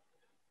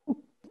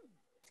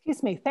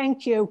 Excuse me,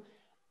 thank you.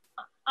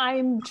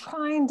 I'm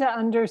trying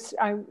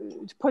to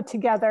put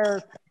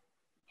together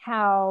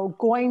how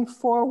going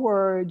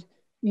forward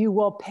you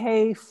will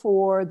pay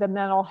for the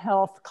mental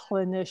health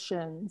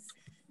clinicians.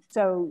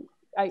 So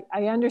I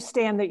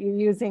understand that you're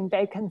using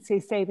vacancy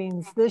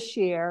savings this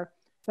year,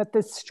 but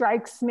this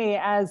strikes me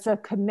as a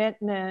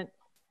commitment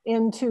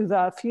into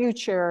the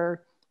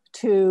future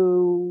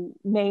to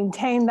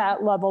maintain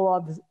that level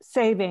of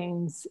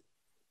savings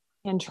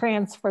and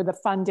transfer the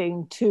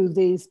funding to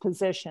these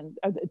positions,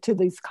 to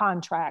these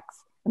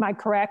contracts. Am I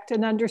correct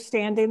in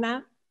understanding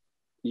that?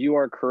 You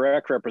are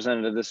correct,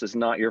 Representative. This is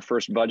not your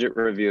first budget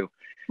review.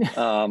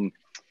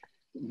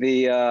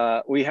 We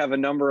have a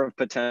number of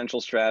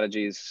potential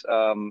strategies.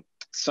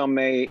 Some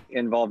may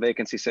involve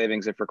vacancy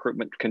savings if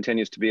recruitment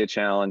continues to be a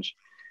challenge.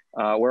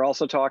 We're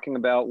also talking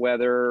about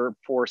whether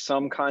for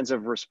some kinds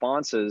of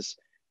responses,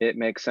 it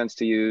makes sense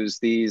to use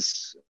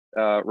these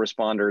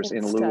responders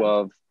in lieu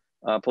of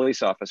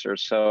police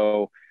officers.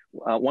 So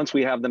once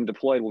we have them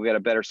deployed, we'll get a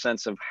better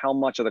sense of how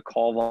much of the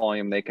call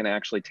volume they can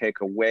actually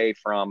take away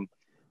from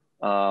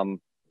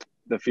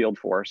the field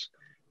force.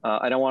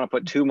 I don't want to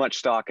put too much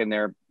stock in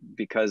there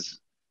because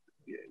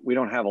we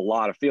don't have a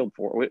lot of field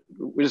force.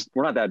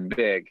 We're not that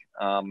big.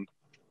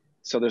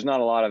 So there's not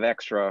a lot of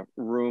extra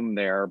room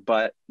there,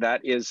 but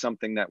that is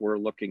something that we're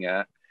looking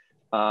at.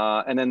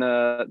 And then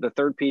the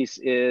third piece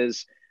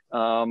is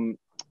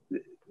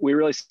we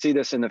really see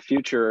this in the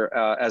future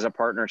as a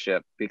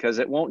partnership, because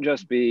it won't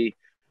just be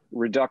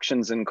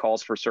reductions in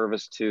calls for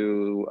service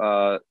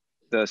to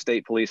the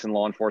state police and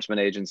law enforcement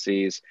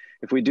agencies.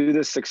 If we do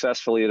this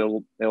successfully,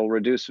 it'll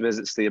reduce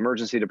visits to the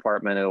emergency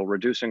department, it'll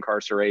reduce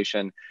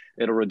incarceration,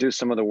 it'll reduce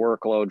some of the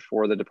workload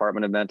for the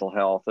Department of Mental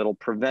Health, it'll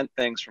prevent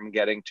things from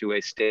getting to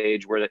a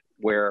stage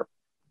where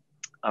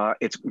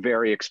it's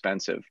very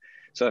expensive.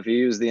 So if you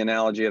use the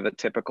analogy of a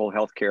typical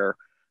healthcare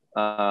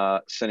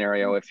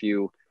scenario, if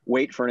you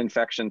wait for an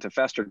infection to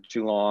fester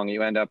too long,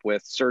 you end up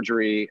with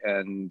surgery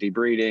and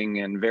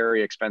debriding and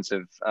very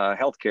expensive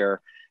healthcare.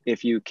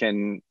 If you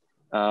can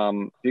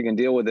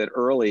deal with it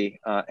early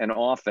and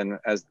often,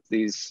 as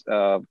these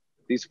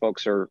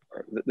folks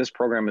this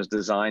program is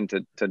designed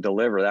to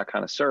deliver that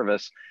kind of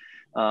service,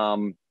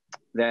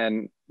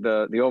 then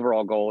the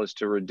overall goal is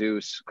to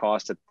reduce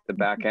cost at the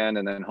back end,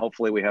 and then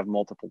hopefully we have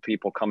multiple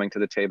people coming to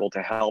the table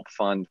to help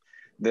fund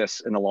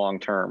this in the long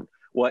term.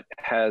 What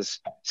has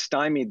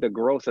stymied the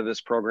growth of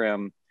this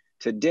program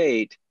to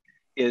date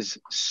is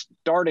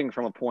starting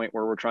from a point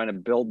where we're trying to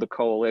build the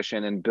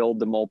coalition and build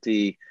the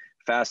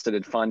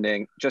multi-faceted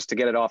funding just to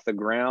get it off the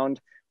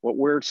ground. What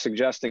we're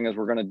suggesting is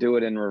we're going to do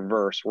it in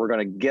reverse. We're going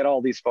to get all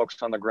these folks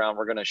on the ground.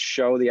 We're going to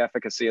show the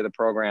efficacy of the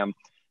program.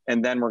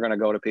 And then we're going to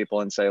go to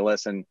people and say,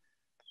 listen,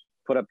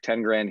 put up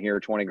 10 grand here,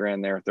 20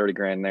 grand there, 30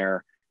 grand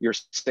there. You're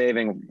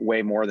saving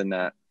way more than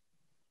that.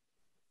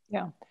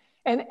 Yeah.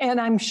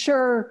 And I'm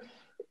sure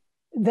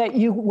that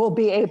you will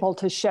be able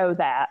to show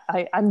that.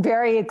 I'm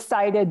very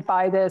excited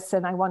by this,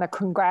 and I want to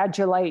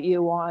congratulate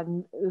you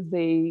on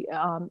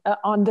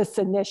this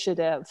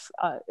initiative.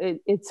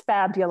 It's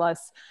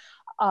fabulous.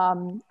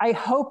 I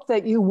hope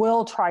that you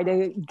will try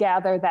to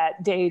gather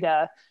that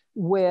data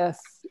with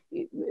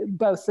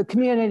both the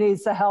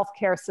communities, the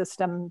healthcare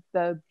system,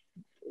 the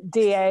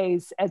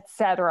DAs, et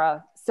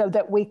cetera, so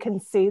that we can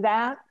see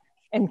that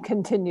and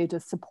continue to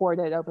support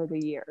it over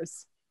the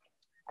years.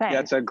 Thanks.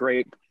 That's a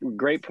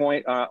great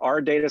point.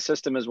 Our data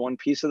system is one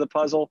piece of the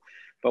puzzle,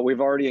 but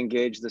we've already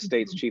engaged the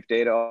state's chief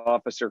data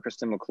officer,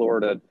 Kristen McClure,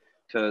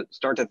 to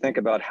start to think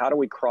about how do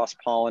we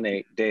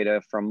cross-pollinate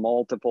data from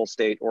multiple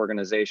state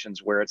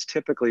organizations where it's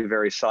typically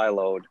very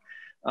siloed,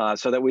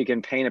 so that we can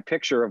paint a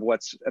picture of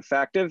what's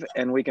effective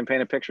and we can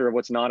paint a picture of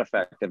what's not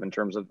effective in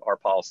terms of our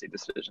policy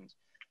decisions.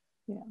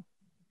 Yeah.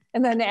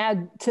 And then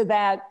add to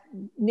that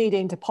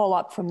needing to pull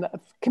up from the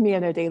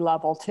community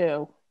level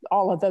too,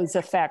 all of those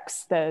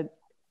effects that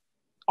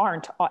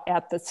aren't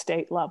at the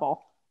state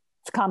level.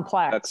 It's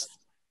complex. That's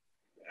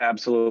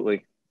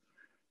absolutely.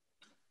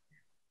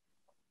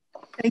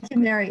 Thank you,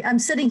 Mary. I'm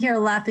sitting here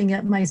laughing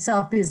at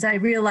myself because I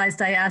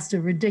realized I asked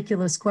a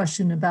ridiculous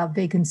question about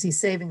vacancy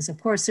savings. Of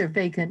course, they're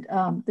vacant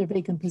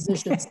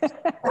positions.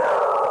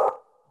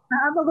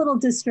 I'm a little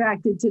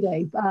distracted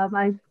today.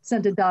 I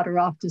sent a daughter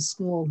off to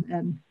school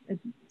and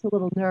it's a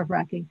little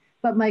nerve-wracking.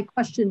 But my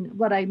question,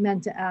 what I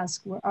meant to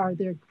ask were, are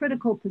there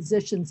critical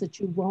positions that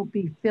you won't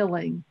be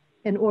filling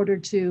in order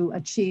to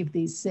achieve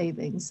these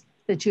savings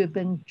that you have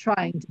been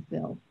trying to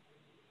fill?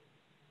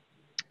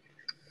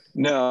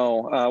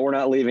 No, we're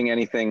not leaving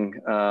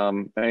anything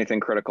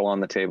critical on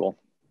the table.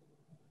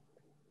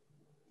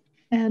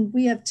 And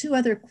we have two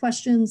other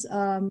questions.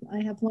 I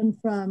have one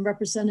from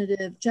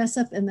Representative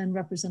Jessup and then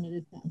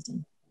Representative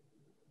Townsend.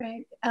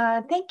 Right,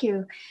 thank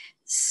you.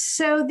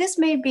 So this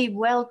may be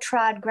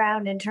well-trod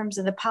ground in terms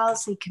of the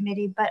policy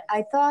committee, but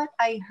I thought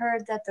I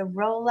heard that the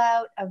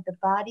rollout of the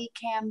body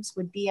cams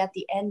would be at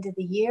the end of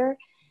the year.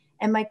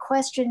 And my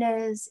question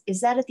is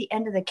that at the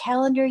end of the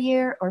calendar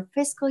year or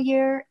fiscal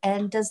year?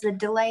 And does the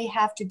delay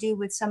have to do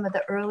with some of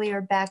the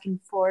earlier back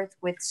and forth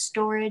with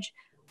storage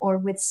or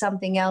with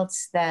something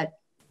else that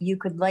you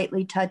could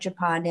lightly touch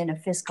upon in a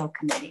fiscal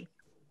committee?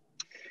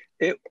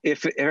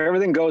 If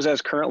everything goes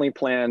as currently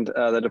planned,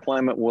 the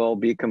deployment will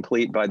be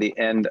complete by the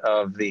end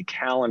of the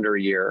calendar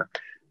year.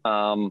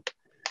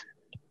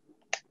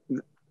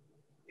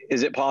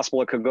 Is it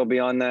possible it could go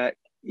beyond that?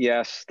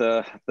 Yes,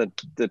 the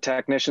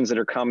technicians that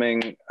are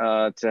coming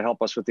to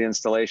help us with the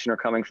installation are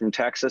coming from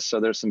Texas,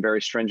 so there's some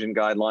very stringent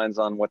guidelines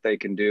on what they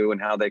can do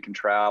and how they can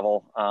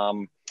travel.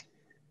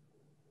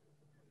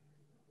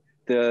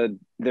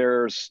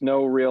 There's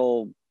no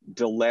real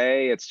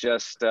delay. It's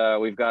just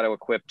we've got to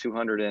equip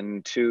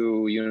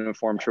 202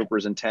 uniformed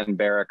troopers and 10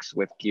 barracks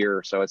with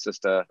gear, so it's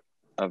just a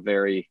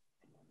very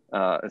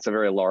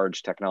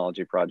large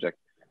technology project.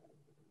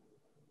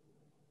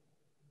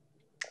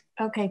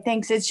 Okay,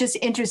 thanks. It's just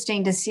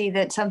interesting to see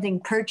that something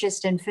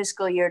purchased in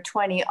fiscal year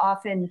 20,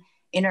 often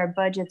in our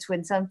budgets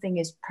when something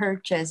is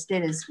purchased,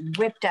 it is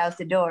whipped out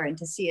the door, and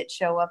to see it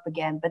show up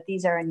again. But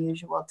these are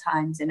unusual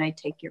times, and I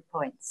take your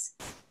points.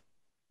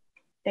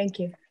 Thank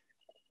you.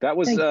 That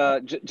was,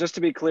 just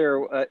to be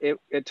clear,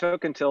 it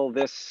took until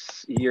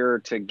this year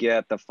to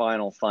get the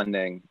final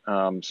funding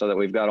so that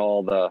we've got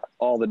all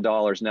the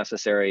dollars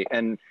necessary.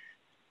 And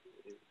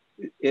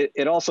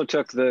it also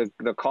took the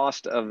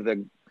cost of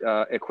the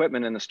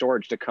equipment and the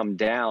storage to come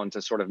down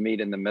to sort of meet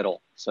in the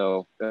middle.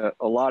 So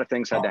a lot of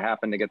things had to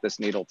happen to get this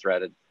needle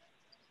threaded.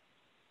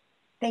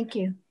 Thank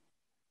you.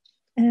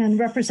 And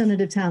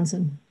Representative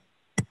Townsend.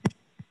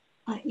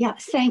 Yeah,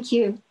 thank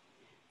you.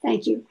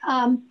 Thank you.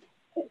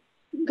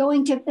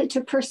 Going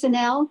to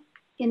personnel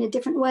in a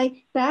different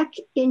way. Back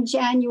in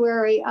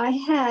January, I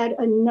had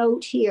a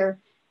note here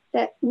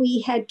that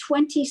we had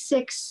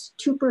 26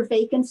 trooper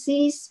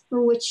vacancies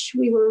for which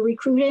we were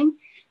recruiting.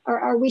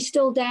 Are we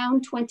still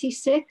down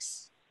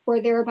 26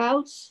 or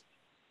thereabouts?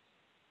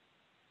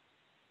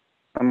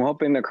 I'm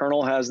hoping the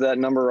Colonel has that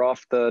number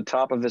off the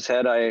top of his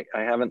head. I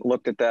haven't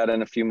looked at that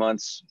in a few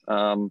months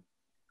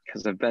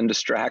because I've been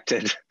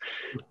distracted.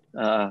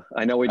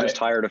 I know we just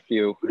hired a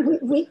few.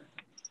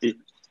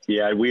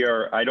 Yeah, we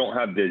are. I don't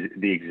have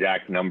the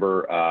exact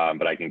number,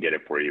 but I can get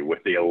it for you.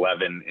 With the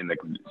 11 in the,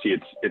 see,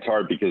 it's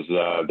hard because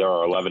there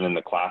are 11 in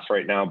the class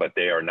right now, but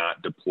they are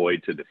not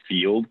deployed to the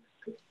field.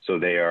 So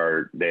they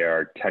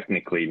are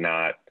technically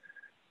not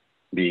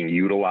being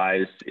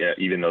utilized,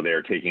 even though they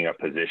are taking up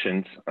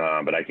positions.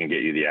 But I can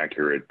get you the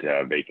accurate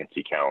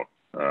vacancy count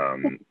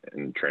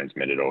and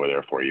transmit it over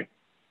there for you.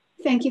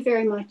 Thank you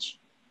very much.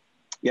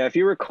 Yeah, if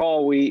you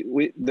recall,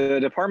 the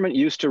department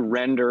used to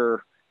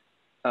render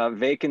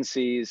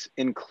vacancies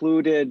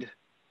included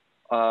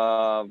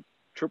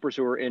troopers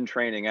who were in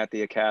training at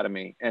the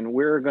academy, and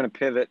we're going to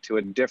pivot to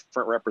a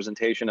different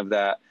representation of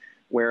that,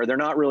 where they're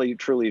not really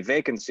truly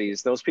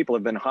vacancies. Those people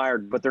have been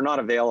hired, but they're not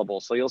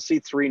available. So you'll see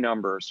three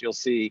numbers. You'll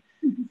see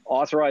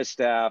authorized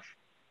staff,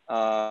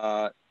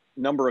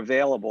 number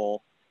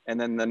available, and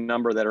then the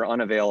number that are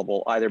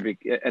unavailable.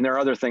 And there are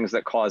other things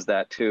that cause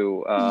that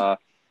too.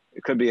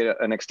 It could be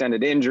an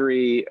extended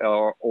injury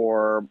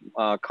or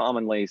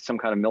commonly some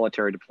kind of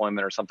military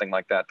deployment or something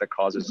like that that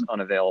causes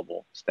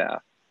unavailable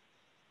staff.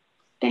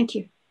 Thank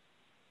you.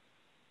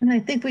 And I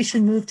think we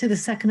should move to the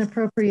second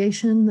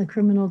appropriation, the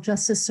criminal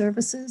justice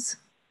services.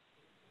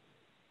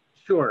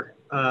 Sure.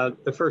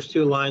 The first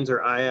two lines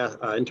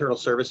are internal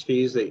service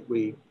fees that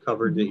we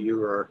covered, that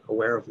you are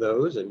aware of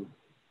those. And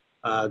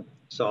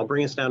so I'll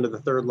bring us down to the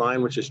third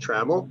line, which is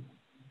travel.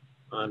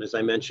 As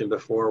I mentioned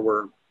before,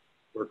 we're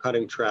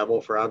cutting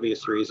travel for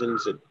obvious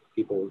reasons that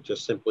people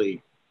just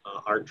simply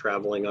aren't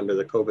traveling under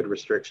the COVID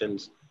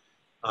restrictions.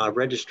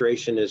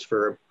 Registration is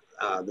for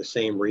the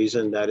same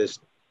reason. That is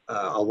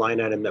a line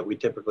item that we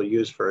typically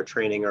use for a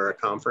training or a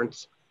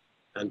conference.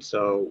 And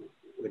so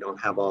we don't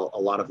have a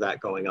lot of that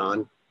going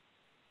on.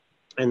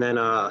 And then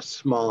a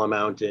small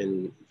amount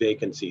in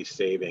vacancy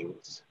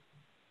savings.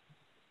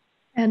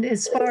 And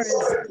as far as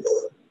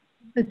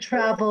the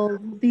travel,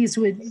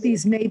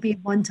 these may be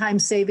one-time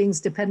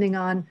savings depending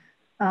on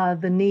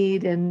the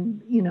need,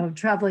 and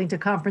traveling to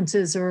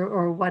conferences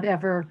or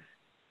whatever.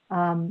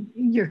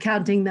 You're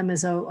counting them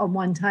as a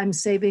one-time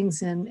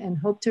savings and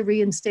hope to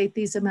reinstate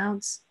these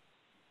amounts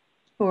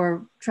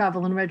for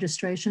travel and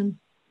registration.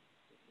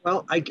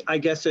 Well, I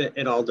guess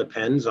it all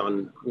depends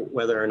on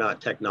whether or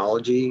not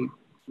technology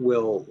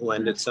will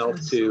lend itself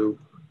to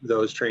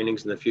those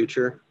trainings in the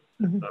future.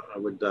 Mm-hmm. I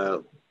would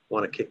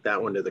want to kick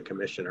that one to the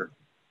commissioner.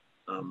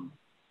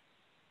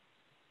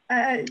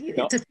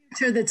 It's a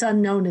future that's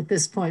unknown at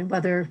this point,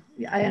 whether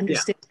I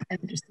understand, I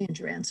understand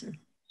your answer.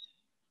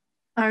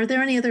 Are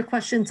there any other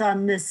questions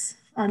on this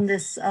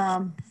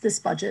this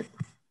budget?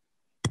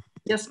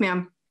 Yes,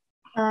 ma'am.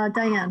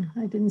 Diane,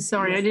 I didn't see.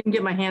 Sorry, I didn't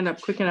get my hand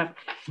up quick enough.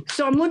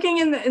 So I'm looking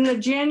in the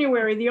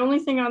January. The only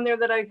thing on there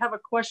that I have a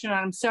question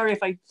on, I'm sorry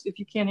if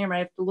you can't hear me, I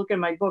have to look at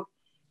my book,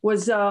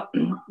 was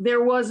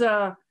there was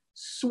a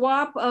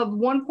swap of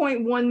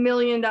 $1.1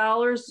 million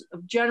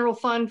of general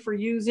fund for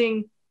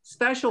using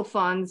special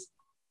funds,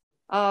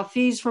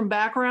 fees from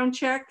background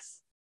checks.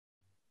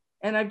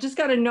 And I've just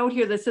got a note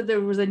here that said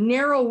there was a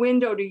narrow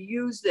window to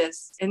use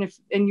this, and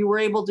you were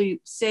able to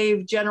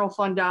save general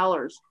fund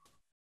dollars.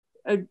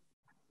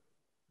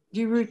 Do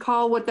you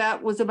recall what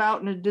that was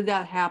about, and did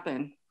that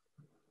happen?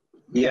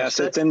 Yes,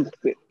 it's in.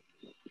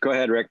 Go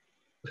ahead, Rick.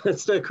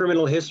 It's the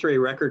criminal history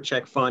record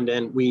check fund,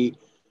 and we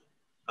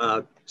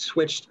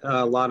switched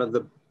a lot of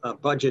the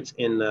budgets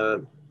in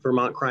the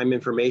Vermont Crime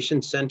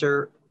Information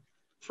Center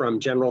from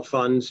general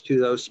funds to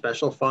those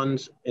special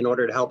funds in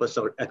order to help us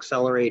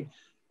accelerate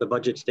the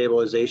budget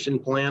stabilization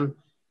plan.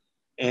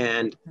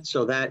 And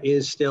so that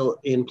is still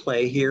in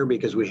play here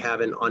because we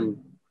haven't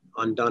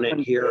undone it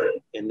here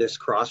in this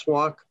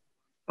crosswalk.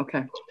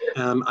 Okay.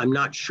 I'm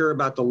not sure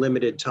about the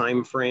limited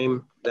time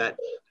frame that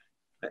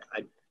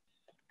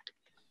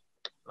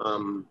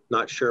I'm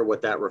not sure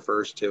what that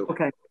refers to.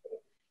 Okay.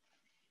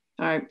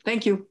 All right.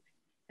 Thank you.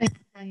 Thank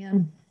you,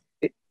 Diane.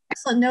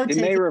 Excellent note. It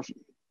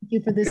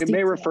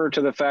may refer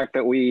to the fact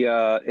that we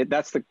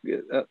that's the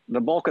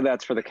bulk of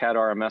that's for the CAD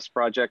RMS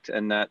project,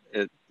 and that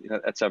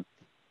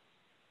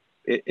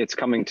it's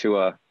coming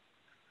to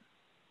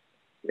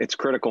its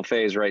critical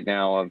phase right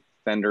now of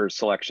vendor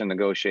selection,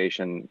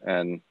 negotiation,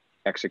 and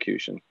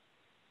execution.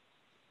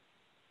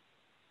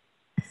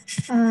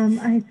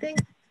 I think,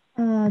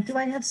 do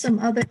I have some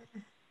other?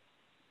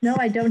 No,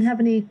 I don't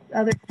have any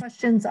other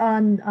questions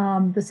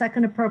on the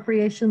second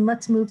appropriation.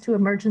 Let's move to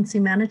emergency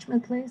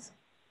management, please.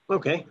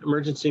 Okay,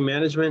 emergency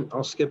management.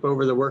 I'll skip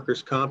over the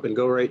workers' comp and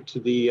go right to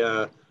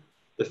the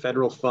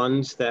federal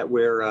funds that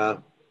we're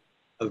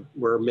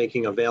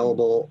making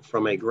available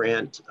from a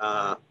grant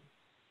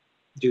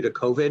due to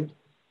COVID,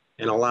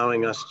 and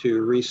allowing us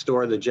to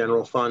restore the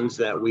general funds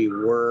that we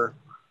were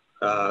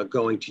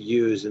going to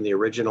use in the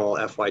original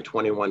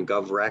FY21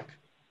 GovRec.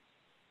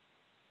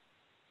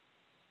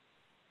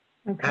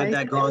 Okay. Had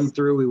that gone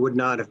through, we would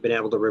not have been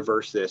able to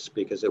reverse this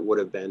because it would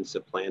have been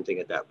supplanting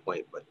at that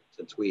point. But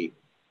since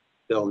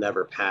bill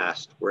never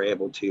passed, we're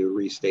able to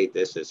restate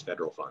this as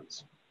federal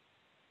funds.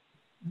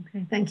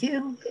 Okay, thank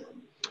you.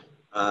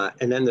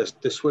 And then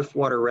the swift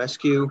water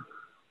rescue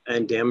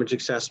and damage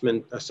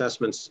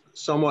assessments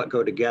somewhat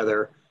go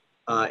together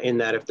in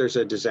that if there's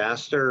a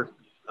disaster,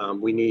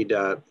 we need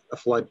a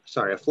flood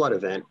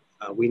event.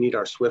 We need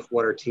our swift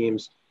water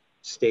teams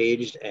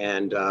staged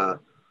and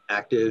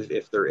active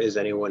if there is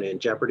anyone in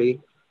jeopardy.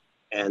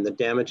 And the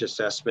damage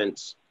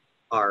assessments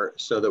are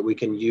so that we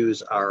can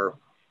use our,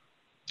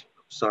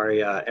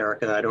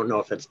 Erica, I don't know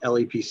if it's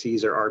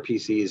LEPCs or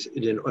RPCs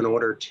in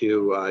order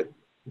to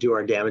do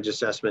our damage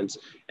assessments.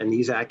 And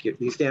these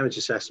damage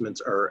assessments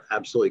are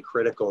absolutely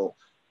critical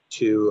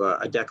to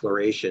a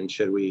declaration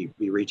should we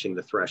be reaching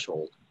the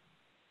threshold.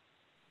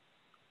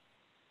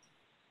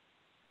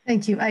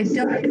 Thank you. I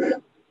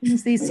don't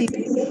use these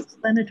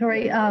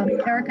explanatory.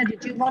 Erica,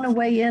 did you want to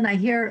weigh in? I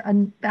hear a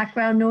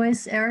background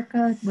noise.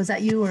 Erica, was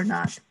that you or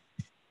not?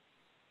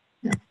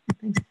 No, I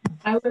think so.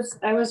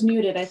 I was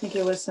muted. I think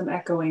it was some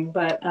echoing,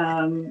 but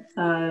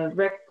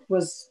Rick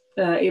was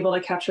able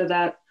to capture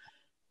that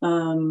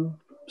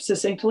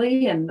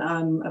succinctly, and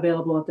I'm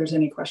available if there's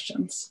any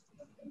questions.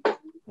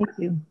 Thank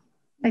you.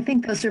 I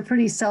think those are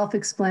pretty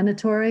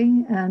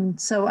self-explanatory, and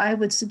so I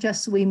would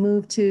suggest we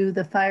move to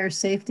the fire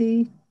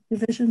safety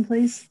division,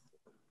 please.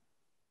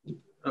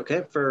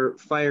 Okay, for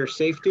fire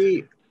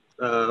safety,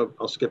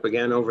 I'll skip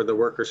again over the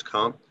workers'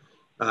 comp.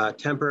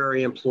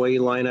 Temporary employee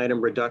line item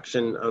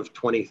reduction of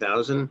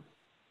 20,000.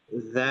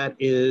 That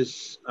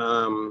is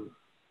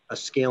a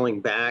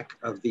scaling back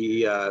of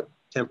the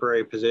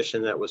temporary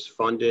position that was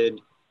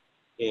funded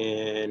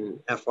in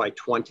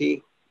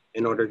FY20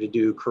 in order to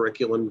do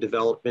curriculum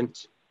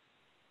development.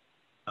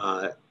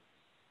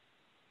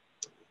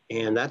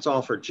 And that's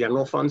all for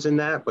general funds in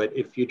that, but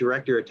if you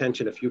direct your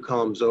attention a few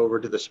columns over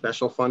to the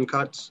special fund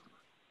cuts,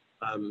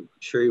 I'm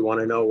sure you want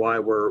to know why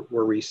we're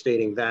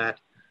restating that.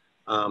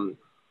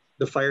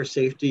 The fire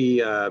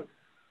safety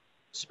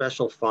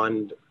special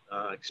fund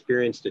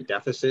experienced a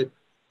deficit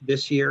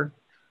this year.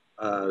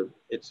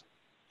 It's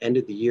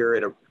ended the year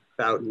at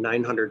about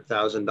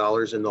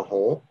 $900,000 in the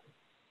hole.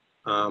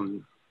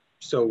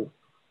 So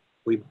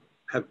we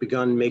have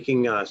begun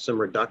making some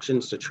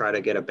reductions to try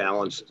to get a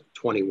balanced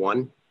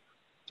 21.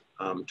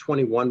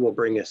 21 will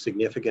bring a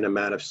significant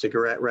amount of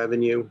cigarette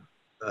revenue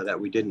that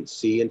we didn't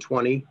see in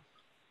 20.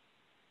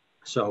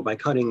 So by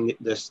cutting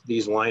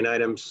these line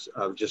items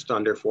of just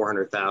under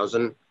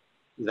 400,000,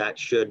 that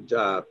should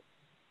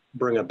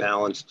bring a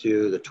balance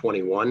to the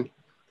 21.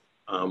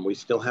 We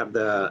still have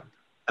the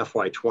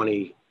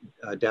FY20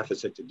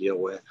 deficit to deal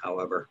with,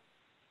 however.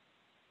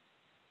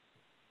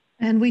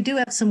 And we do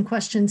have some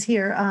questions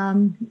here.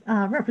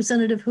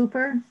 Representative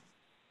Hooper,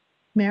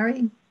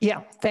 Mary?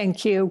 Yeah,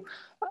 thank you.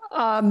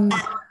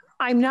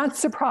 I'm not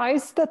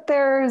surprised that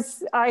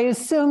I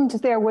assumed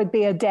there would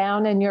be a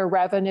down in your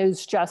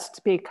revenues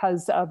just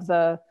because of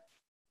the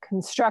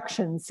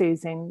construction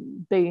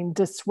season being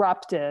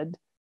disrupted.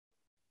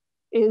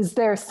 Is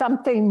there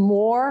something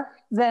more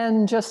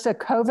than just a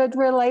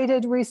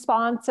COVID-related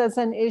response as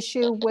an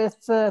issue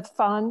with the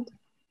fund?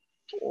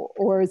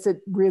 Or is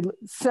it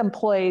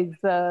simply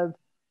the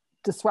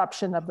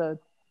disruption of the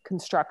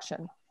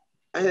construction?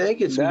 I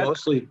think it's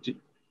mostly,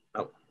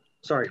 oh,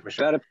 sorry,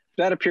 Commissioner.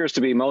 That appears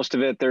to be most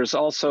of it. There's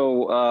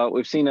also,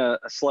 we've seen a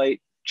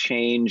slight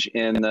change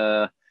in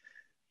the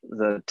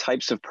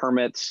types of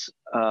permits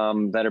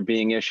that are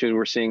being issued.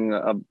 We're seeing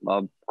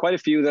quite a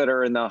few that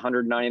are in the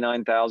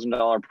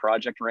 $199,000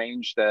 project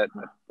range that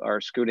are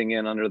scooting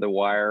in under the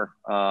wire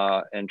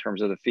in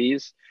terms of the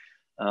fees.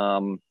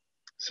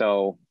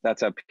 So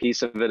that's a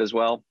piece of it as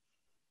well.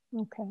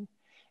 Okay.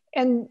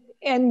 And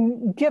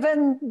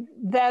given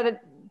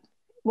that,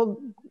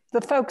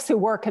 the folks who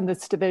work in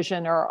this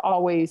division are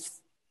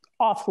always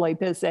awfully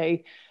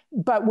busy,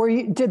 but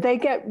did they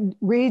get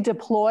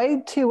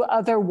redeployed to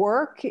other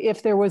work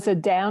if there was a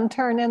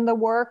downturn in the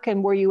work,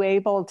 and were you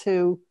able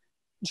to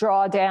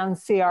draw down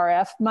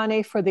CRF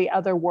money for the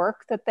other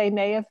work that they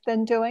may have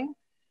been doing?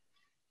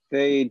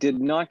 They did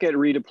not get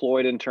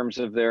redeployed in terms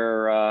of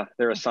their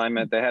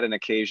assignment. They had an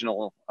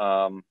occasional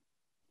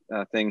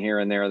thing here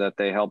and there that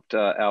they helped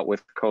out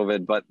with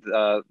COVID, but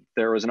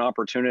there was an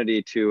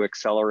opportunity to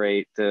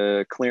accelerate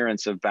the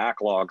clearance of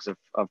backlogs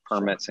of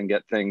permits and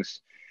get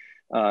things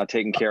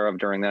taken care of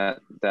during that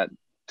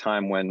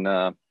time when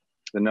the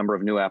number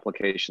of new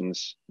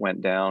applications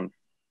went down.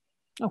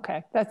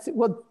 Okay,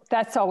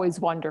 that's always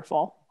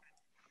wonderful.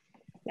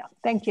 Yeah,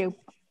 thank you.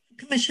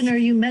 Commissioner,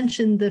 you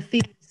mentioned the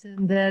fees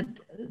and that,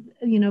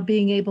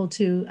 being able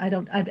to, I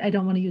don't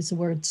want to use the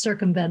word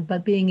circumvent,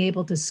 but being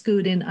able to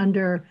scoot in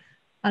under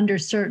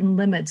certain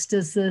limits.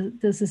 Does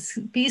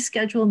the fee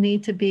schedule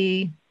need to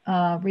be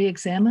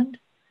re-examined,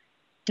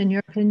 in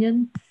your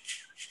opinion?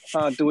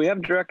 Do we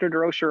have Director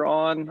DeRocher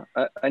on?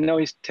 I know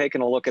he's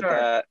taken a look at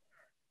that.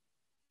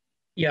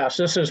 Yes,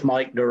 this is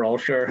Mike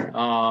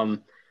DeRocher.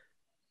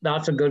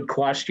 That's a good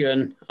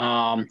question.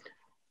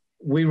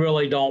 We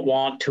really don't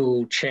want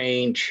to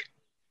change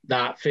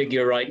that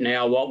figure right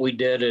now. What we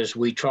did is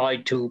we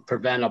tried to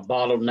prevent a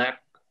bottleneck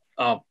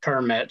of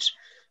permits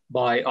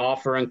by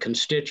offering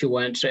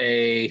constituents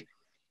a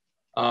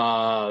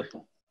kind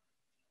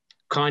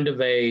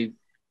of a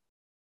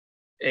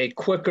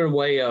quicker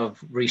way of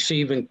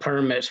receiving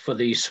permits for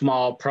these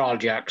small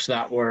projects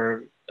that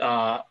were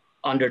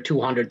under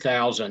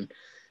 200,000.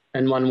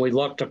 And when we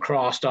looked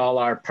across all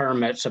our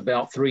permits,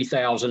 about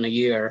 3,000 a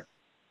year,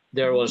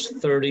 there was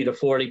 30 to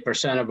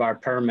 40% of our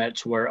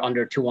permits were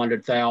under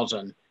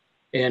 200,000.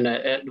 And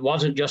it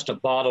wasn't just a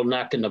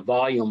bottleneck in the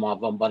volume of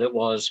them, but it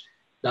was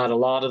that a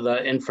lot of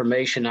the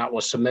information that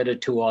was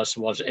submitted to us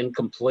was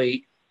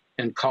incomplete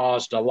and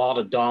caused a lot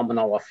of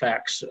domino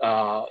effects,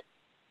 a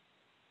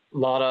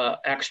lot of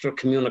extra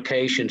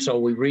communication. So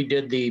we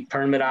redid the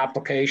permit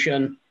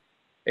application,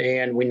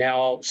 and we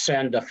now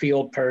send a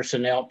field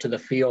person out to the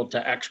field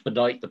to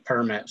expedite the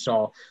permit.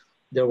 So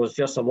there was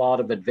just a lot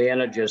of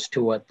advantages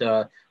to it.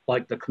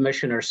 Like the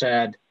commissioner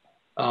said,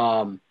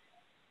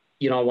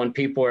 when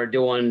people are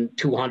doing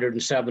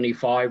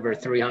 $275,000 or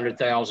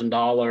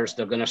 $300,000,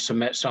 they're going to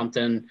submit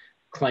something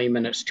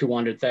claiming it's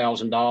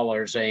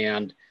 $200,000.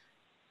 And,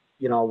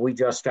 we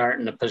just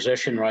aren't in a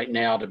position right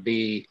now to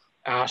be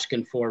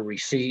asking for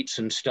receipts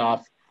and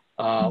stuff.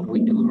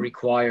 We do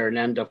require an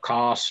end of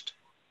cost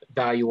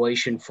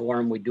valuation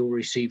form. We do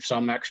receive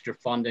some extra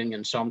funding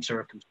in some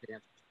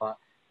circumstances, but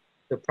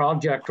the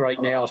project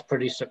right now is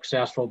pretty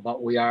successful,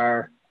 but we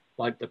are,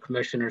 like the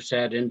commissioner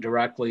said,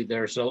 indirectly,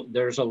 there's a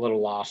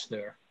little loss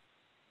there.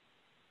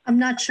 I'm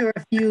not sure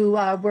if you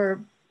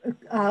were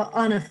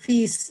on a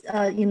fees,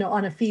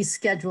 on a fee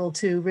schedule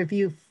to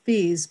review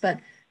fees, but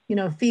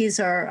fees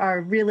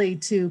are really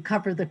to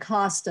cover the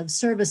cost of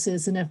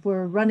services. And if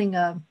we're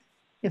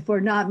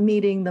not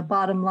meeting the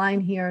bottom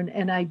line here,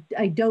 and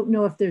I don't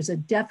know if there's a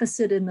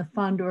deficit in the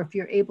fund or if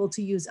you're able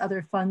to use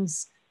other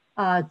funds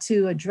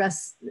to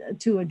address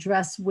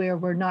where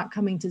we're not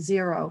coming to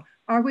zero.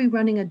 Are we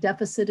running a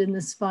deficit in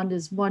this fund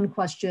is one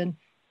question.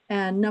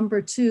 And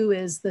number two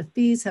is the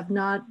fees have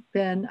not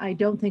been, I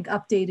don't think,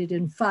 updated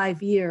in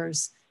 5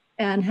 years.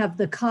 And have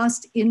the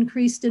cost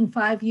increased in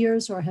 5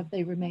 years, or have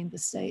they remained the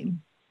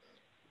same?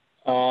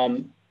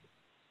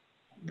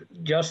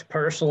 Just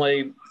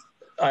personally,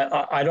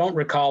 I don't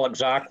recall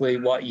exactly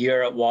what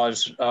year it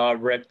was,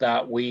 Rick,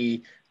 that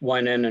we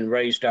went in and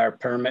raised our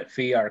permit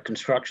fee, our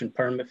construction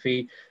permit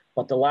fee.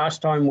 But the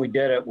last time we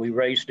did it, we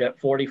raised it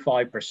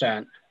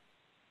 45%.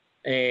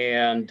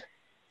 And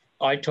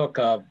I took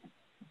a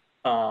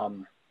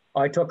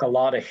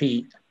lot of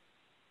heat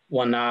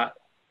when that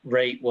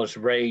rate was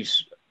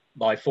raised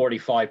by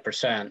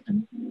 45%.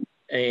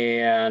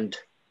 And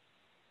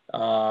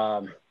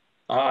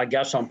I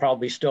guess I'm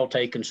probably still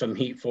taking some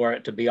heat for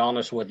it, to be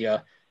honest with you.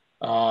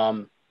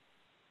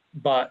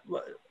 But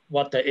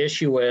what the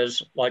issue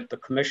is, like the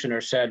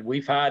commissioner said,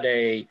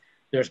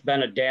 there's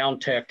been a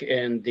downtick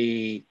in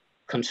the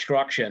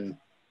construction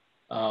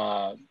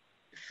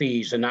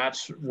fees, and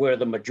that's where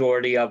the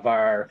majority of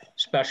our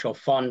special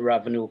fund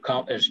revenue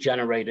is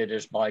generated,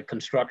 is by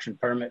construction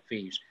permit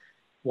fees.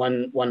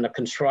 When the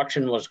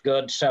construction was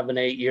good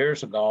 7-8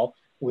 years ago,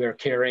 we were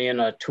carrying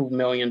a $2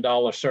 million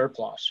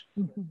surplus.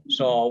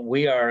 So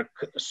we are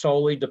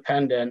solely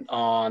dependent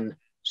on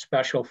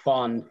special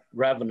fund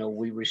revenue.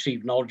 We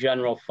receive no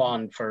general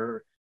fund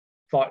for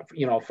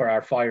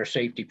our fire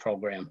safety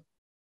program.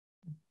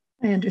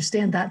 I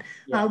understand that.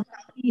 Yeah.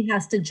 He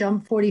has to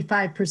jump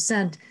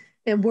 45%.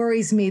 It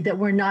worries me that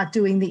we're not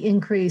doing the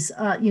increase,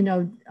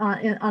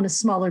 on a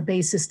smaller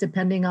basis,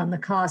 depending on the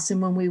costs.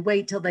 And when we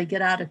wait till they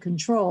get out of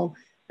control,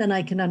 then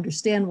I can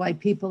understand why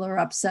people are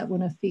upset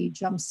when a fee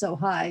jumps so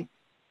high.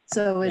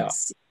 So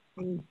it's,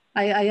 yeah.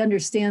 I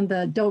understand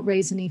the don't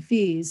raise any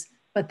fees,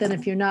 but then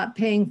if you're not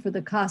paying for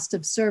the cost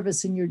of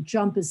service and your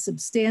jump is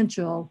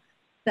substantial,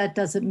 that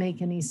doesn't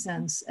make any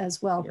sense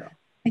as well. Yeah.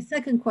 My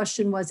second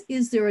question was,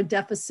 is there a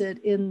deficit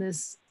in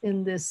this,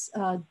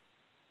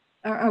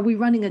 are we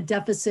running a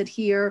deficit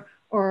here,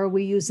 or are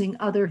we using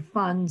other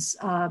funds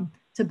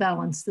to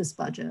balance this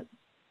budget?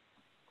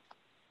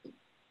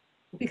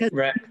 Because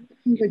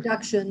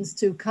reductions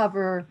to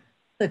cover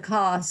the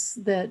costs,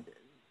 that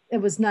it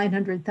was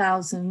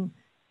 900,000,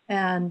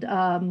 and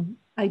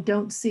I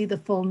don't see the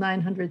full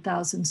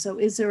 900,000. So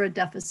is there a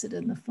deficit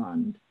in the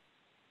fund?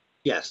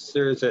 Yes,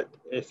 there is.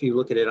 If you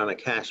look at it on a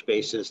cash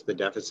basis, the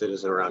deficit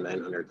is around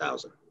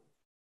 900,000.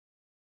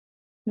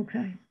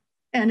 Okay.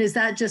 And is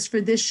that just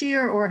for this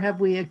year, or have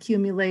we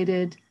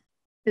accumulated?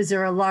 Is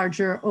there a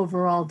larger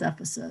overall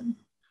deficit?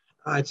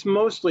 It's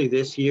mostly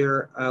this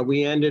year.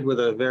 We ended with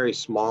a very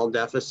small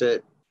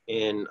deficit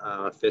in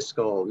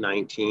fiscal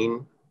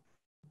 19.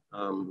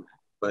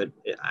 But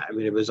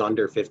it was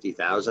under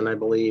 50,000, I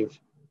believe,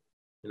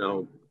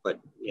 but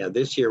yeah,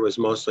 this year was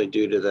mostly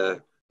due to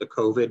the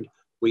COVID.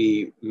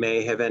 We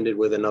may have ended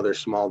with another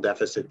small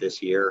deficit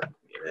this year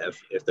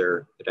if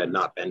it had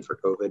not been for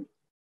COVID.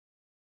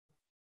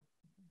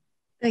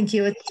 Thank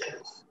you. It's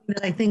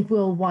that I think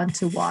we'll want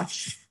to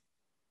watch.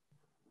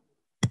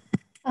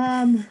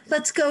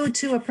 Let's go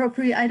to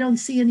appropriate. I don't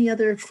see any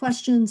other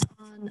questions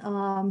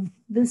on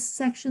this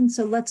section,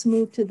 so let's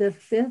move to the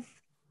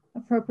fifth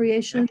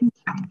appropriation.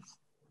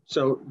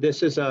 So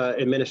this is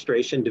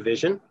administration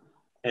division,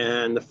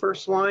 and the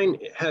first line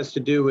has to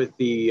do with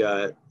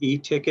the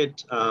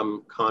e-ticket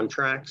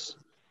contracts.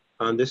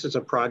 This is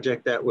a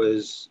project that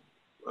was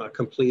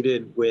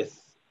completed with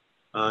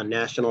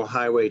National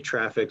Highway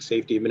Traffic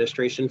Safety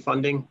Administration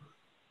funding,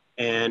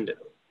 and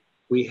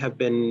we have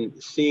been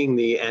seeing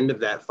the end of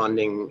that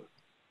funding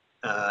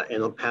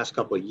in the past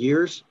couple of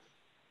years.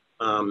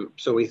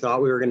 So we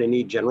thought we were going to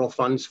need general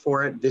funds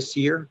for it this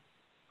year.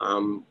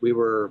 We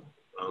were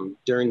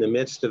during the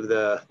midst of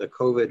the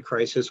COVID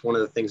crisis. One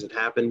of the things that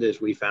happened is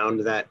we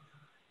found that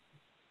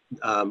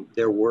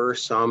there were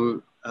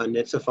some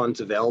NHTSA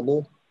funds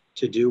available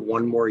to do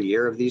one more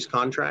year of these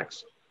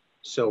contracts.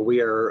 So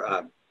we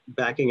are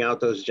backing out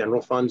those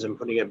general funds and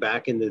putting it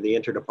back into the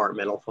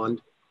interdepartmental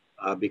fund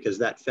because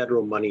that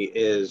federal money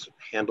is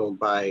handled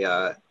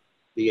by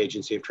the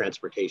Agency of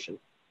Transportation.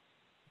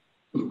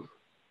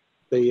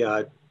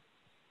 The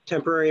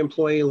temporary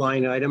employee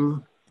line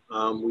item,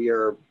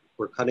 we're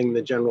cutting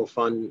the general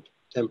fund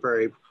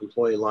temporary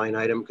employee line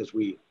item because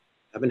we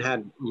haven't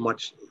had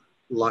much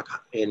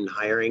luck in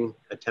hiring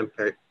a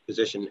temporary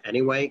position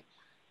anyway.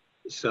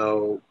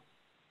 So,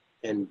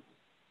 and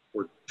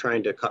we're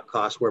trying to cut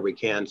costs where we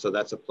can. So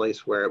that's a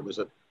place where it was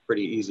a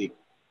pretty easy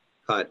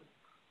cut.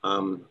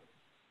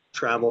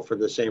 Travel for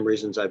the same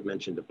reasons I've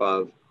mentioned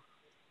above.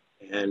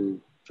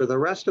 And for the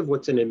rest of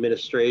what's in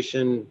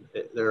administration,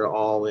 they're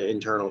all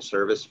internal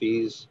service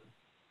fees.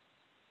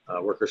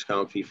 Workers'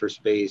 comp, fee for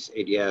space,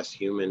 ADS,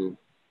 human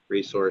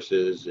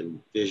resources, and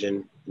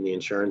vision, and the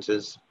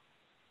insurances.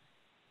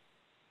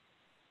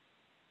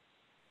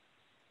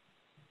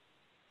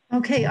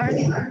 Okay, are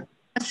there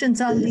questions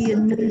on the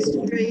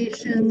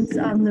administrations,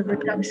 on the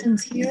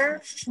reductions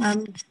here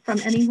from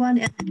anyone?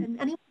 And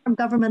anyone from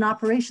government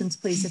operations,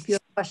 please, if you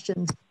have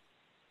questions,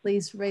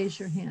 please raise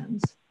your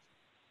hands,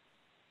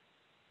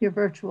 your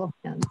virtual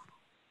hands.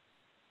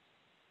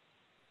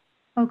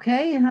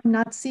 Okay, I'm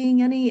not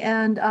seeing any,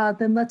 and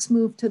then let's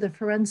move to the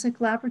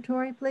forensic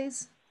laboratory,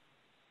 please.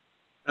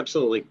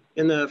 Absolutely.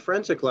 In the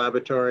forensic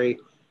laboratory,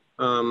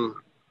 the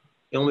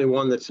only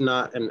one that's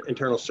not an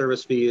internal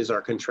service fee is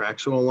our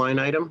contractual line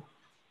item.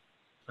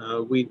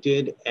 We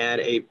did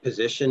add a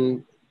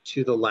position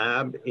to the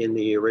lab in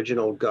the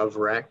original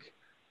GovRec,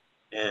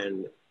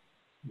 and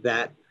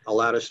that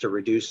allowed us to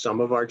reduce some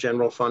of our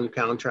general fund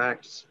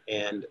contracts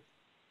and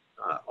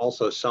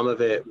Also, some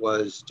of it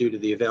was due to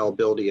the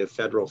availability of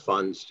federal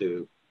funds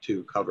to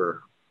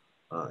cover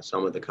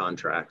some of the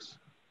contracts.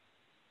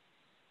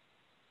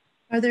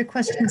 Are there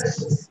questions in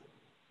this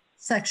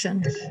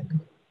section?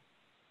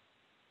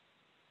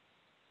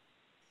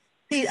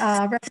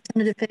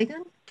 Representative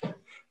Fagan.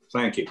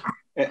 Thank you.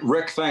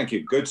 Rick, thank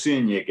you. Good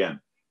seeing you again.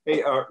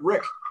 Hey,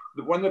 Rick,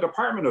 when the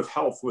Department of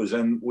Health was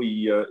in,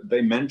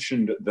 they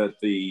mentioned that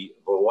the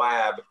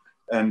lab,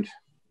 and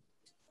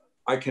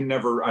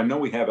I know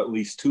we have at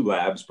least 2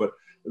 labs, but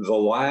the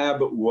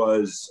lab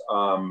was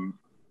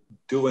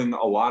doing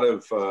a lot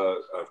of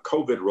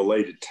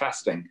COVID-related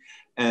testing.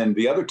 And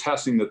the other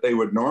testing that they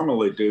would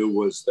normally do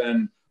was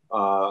then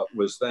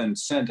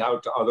sent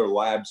out to other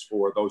labs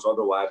for those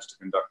other labs to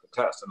conduct the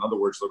test. In other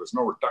words, there was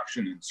no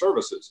reduction in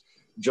services,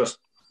 just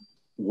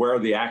where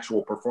the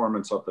actual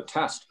performance of the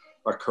test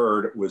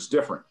occurred was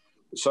different.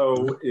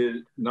 So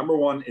number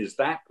one, is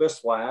that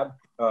this lab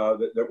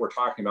that we're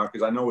talking about?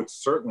 Because I know it's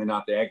certainly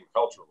not the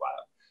agriculture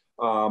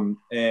lab.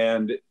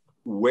 And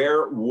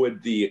where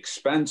would the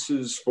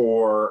expenses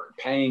for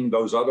paying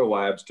those other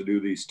labs to do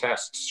these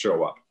tests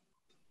show up?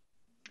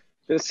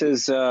 This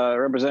is,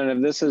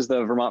 Representative, this is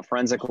the Vermont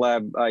Forensic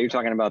Lab. You're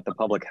talking about the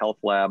public health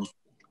lab.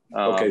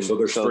 Okay, so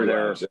there's 3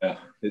 labs, yeah.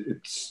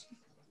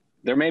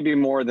 There may be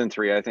more than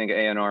 3. I think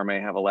A&R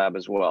may have a lab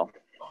as well.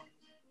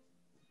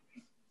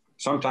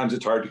 Sometimes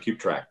it's hard to keep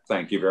track.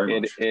 Thank you very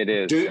much. It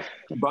is.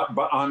 But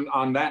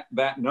on that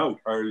note,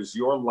 is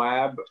your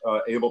lab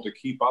able to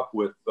keep up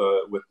with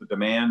the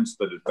demands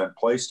that have been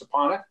placed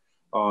upon it,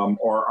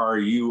 or are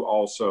you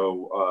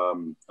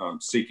also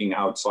seeking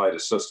outside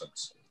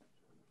assistance?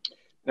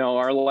 No,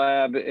 our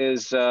lab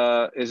is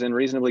in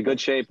reasonably good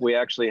shape. We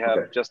actually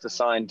have just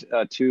assigned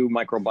 2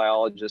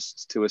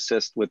 microbiologists to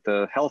assist with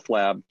the health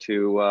lab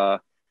to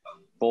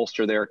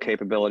bolster their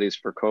capabilities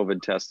for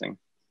COVID testing.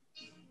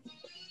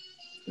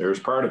 There's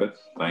part of it.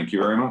 Thank you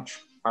very much.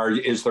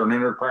 Is there an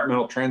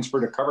interdepartmental transfer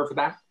to cover for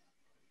that?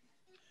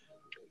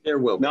 There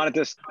will be. Not at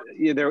this.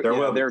 Yeah,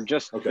 they're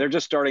just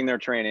starting their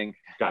training.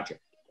 Gotcha.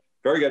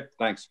 Very good.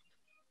 Thanks.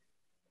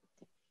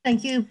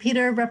 Thank you,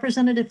 Peter.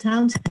 Representative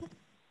Townsend.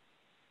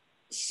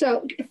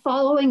 So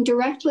following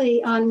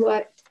directly on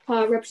what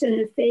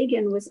Representative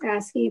Fagan was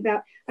asking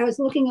about, I was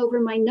looking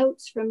over my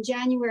notes from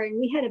January, and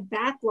we had a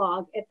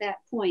backlog at that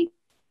point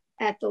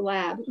at the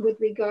lab with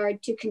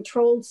regard to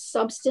controlled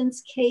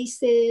substance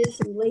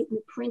cases and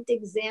latent print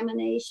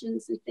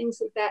examinations and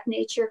things of that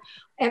nature.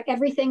 It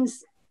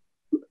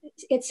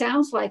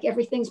sounds like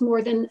everything's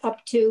more than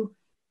up to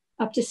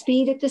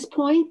speed at this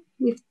point.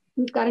 We've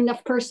got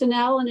enough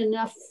personnel and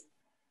enough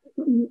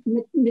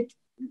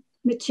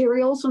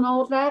materials and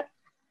all of that.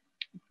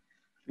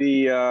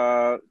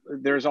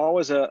 There's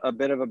always a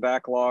bit of a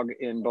backlog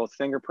in both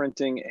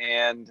fingerprinting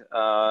and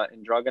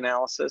in drug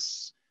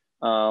analysis,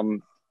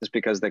 just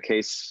because the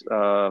cases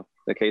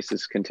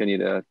continue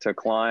to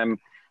climb,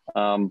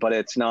 but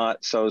it's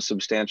not so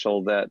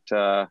substantial that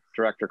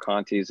Director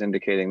Conti is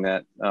indicating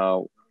that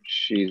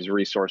she's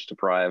resource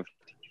deprived.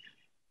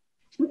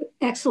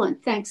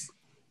 Excellent, thanks.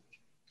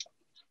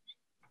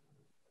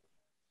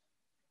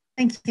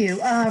 Thank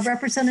you.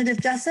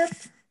 Representative Jessup.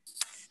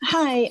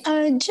 Hi,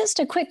 just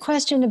a quick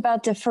question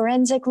about the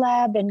forensic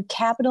lab and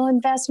capital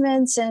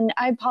investments. And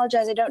I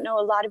apologize, I don't know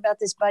a lot about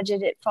this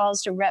budget. It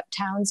falls to Rep.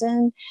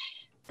 Townsend.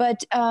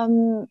 But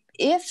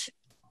if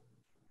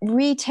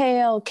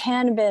retail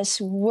cannabis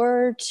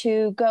were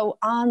to go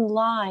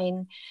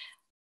online,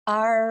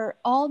 are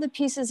all the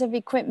pieces of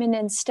equipment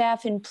and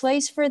staff in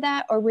place for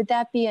that, or would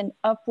that be an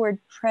upward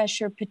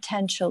pressure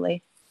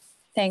potentially?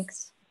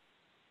 Thanks.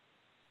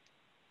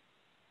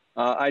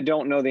 I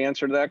don't know the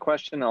answer to that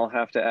question. I'll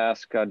have to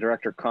ask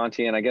Director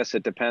Conti, and I guess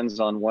it depends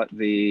on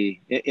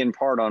in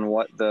part on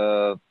what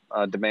the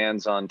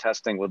demands on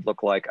testing would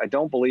look like. I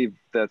don't believe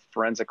the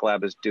forensic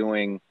lab is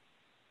doing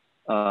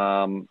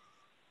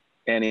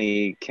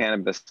any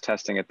cannabis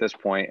testing at this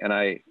point, and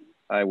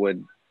I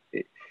would,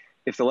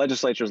 if the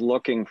legislature is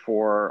looking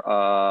for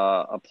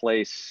a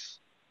place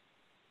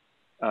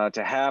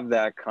to have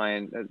that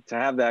kind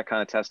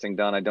of testing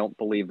done, I don't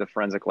believe the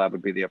forensic lab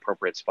would be the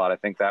appropriate spot. I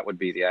think that would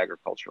be the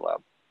agriculture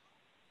lab.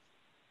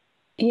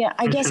 Yeah,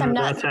 I guess I'm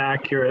not. That's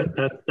accurate.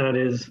 That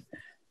is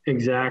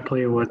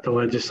exactly what the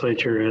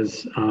legislature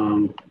has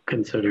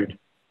considered.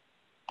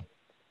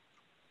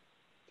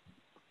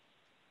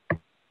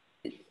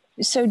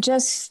 So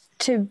just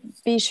to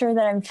be sure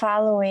that I'm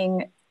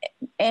following,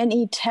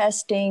 any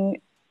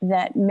testing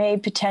that may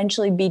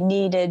potentially be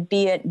needed,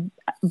 be it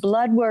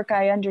blood work,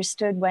 I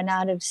understood went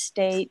out of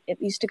state. It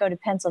used to go to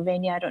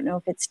Pennsylvania. I don't know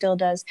if it still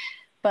does.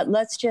 But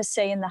let's just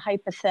say in the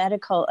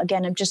hypothetical,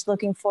 again, I'm just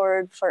looking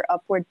forward for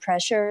upward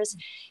pressures.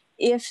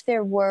 If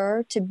there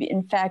were to be,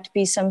 in fact,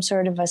 be some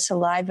sort of a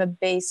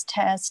saliva-based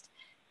test,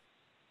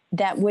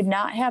 that would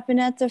not happen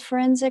at the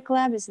forensic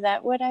lab. Is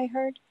that what I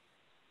heard?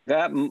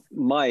 That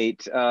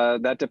might.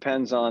 That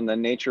depends on the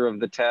nature of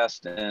the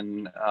test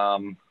and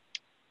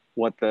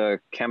what the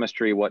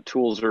chemistry, what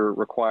tools are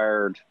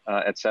required,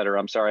 et cetera.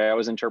 I'm sorry, I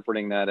was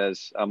interpreting that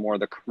as more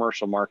the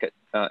commercial market.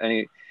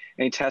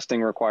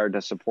 testing required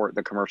to support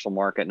the commercial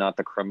market, not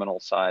the criminal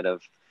side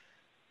of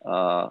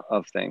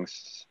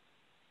things.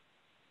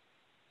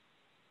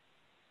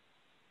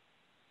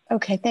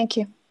 Okay, thank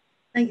you.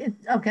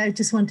 Okay, I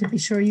just wanted to be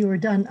sure you were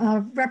done.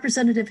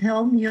 Representative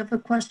Hill, you have a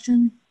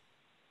question?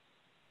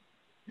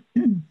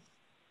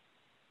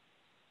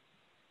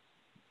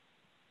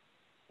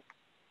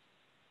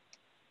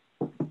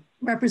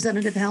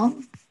 Representative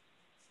Helm?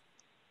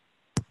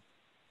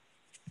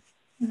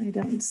 I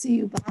don't see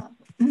you, Bob.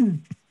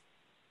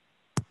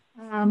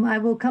 I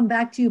will come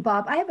back to you,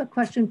 Bob. I have a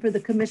question for the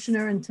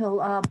commissioner until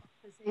Bob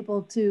is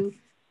able to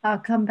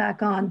come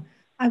back on.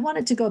 I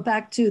wanted to go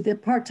back to the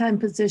part-time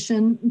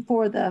position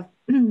for the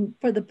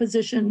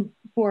position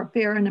for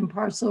fair and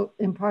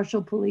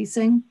impartial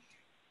policing.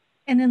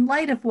 And in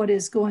light of what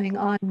is going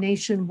on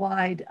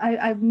nationwide,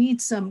 I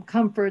need some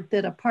comfort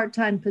that a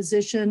part-time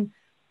position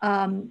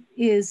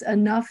is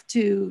enough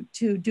to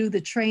do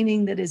the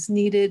training that is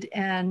needed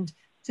and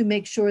to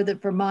make sure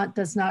that Vermont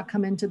does not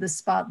come into the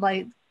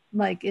spotlight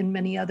like in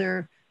many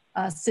other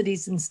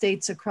cities and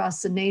states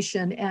across the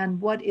nation, and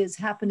what is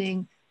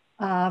happening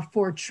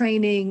for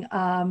training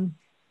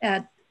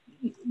at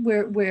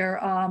where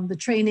the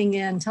training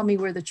in, tell me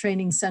where the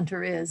training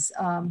center is.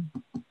 I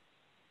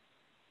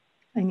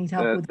need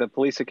help with the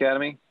police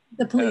academy?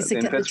 The police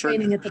academy, the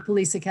training at the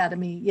police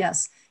academy,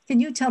 yes. Can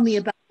you tell me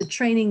about the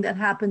training that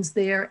happens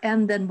there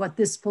and then what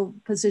this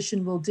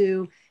position will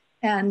do,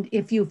 and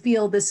if you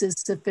feel this is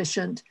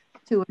sufficient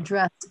to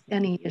address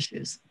any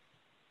issues?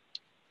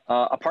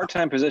 A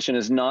part-time position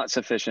is not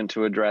sufficient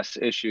to address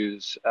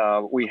issues.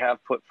 We have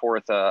put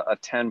forth a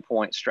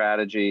 10-point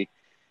strategy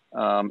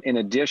in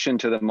addition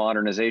to the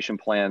modernization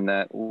plan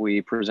that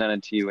we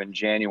presented to you in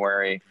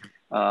January,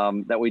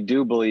 that we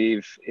do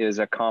believe is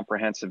a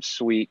comprehensive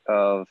suite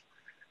of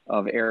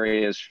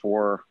areas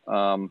for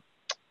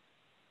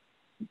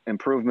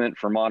improvement,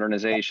 for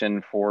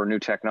modernization, for new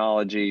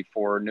technology,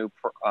 for new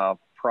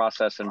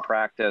process and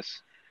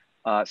practice,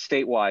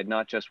 statewide,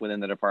 not just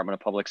within the Department of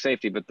Public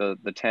Safety, but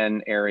the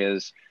 10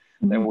 areas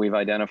that we've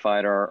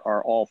identified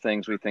are all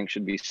things we think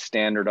should be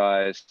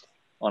standardized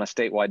on a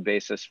statewide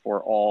basis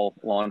for all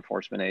law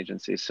enforcement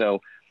agencies. So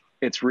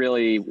it's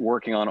really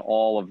working on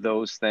all of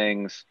those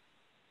things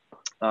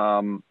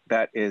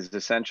that is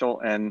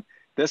essential. And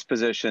this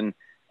position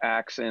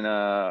acts in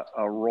a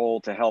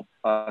role to help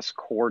us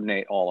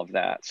coordinate all of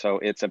that. So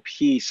it's a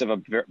piece of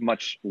a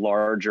much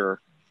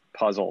larger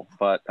puzzle,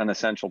 but an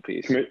essential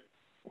piece.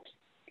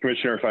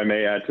 Commissioner, if I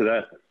may add to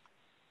that.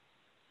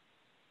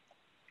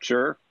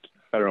 Sure.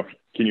 I don't know.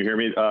 Can you hear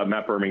me?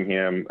 Matt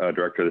Birmingham,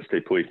 Director of the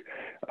State Police.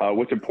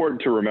 What's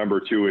important to remember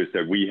too is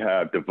that we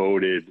have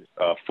devoted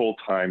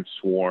full-time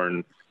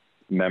sworn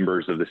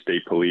members of the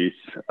state police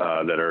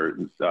that are,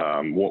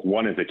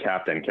 one is a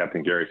captain,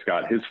 Captain Gary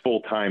Scott. His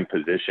full-time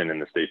position in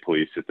the state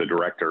police is the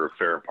Director of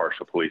Fair and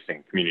Impartial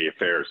Policing, Community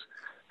Affairs.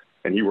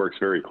 And he works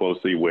very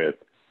closely with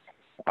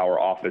our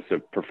Office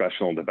of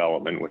Professional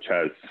Development, which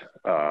has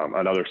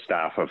another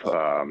staff of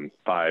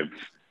 5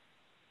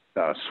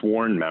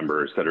 sworn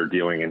members that are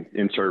dealing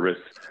in service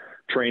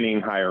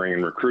training, hiring,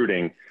 and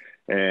recruiting.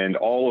 And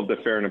all of the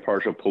fair and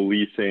impartial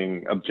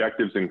policing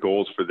objectives and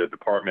goals for the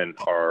department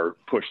are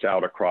pushed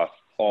out across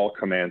all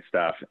command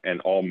staff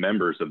and all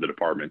members of the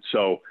department.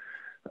 So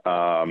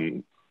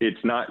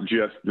it's not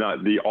just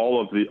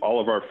all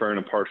of our fair and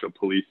impartial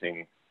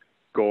policing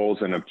goals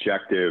and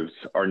objectives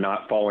are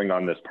not falling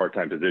on this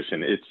part-time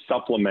position. It's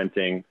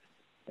supplementing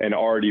an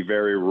already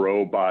very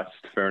robust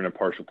fair and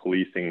impartial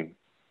policing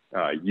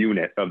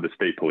unit of the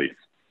state police.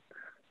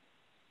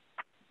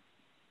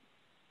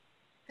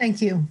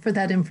 Thank you for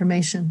that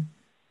information.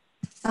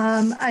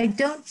 I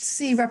don't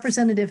see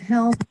Representative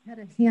Helm had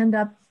a hand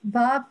up.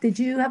 Bob, did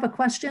you have a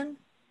question?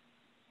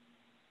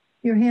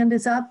 Your hand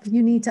is up.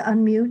 You need to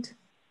unmute.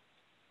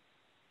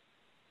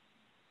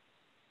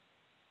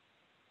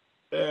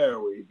 There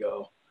we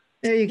go.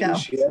 There you go.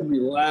 She had me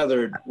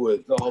lathered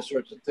with all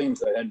sorts of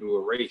things I had to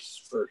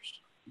erase first.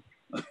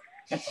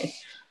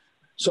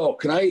 So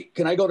can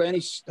I go to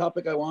any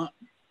topic I want?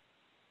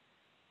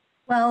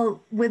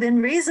 Well,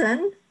 within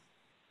reason.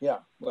 Yeah.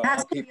 Well, it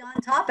has to be on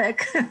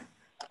topic.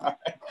 All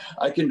right.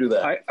 I can do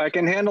that. I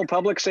can handle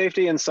public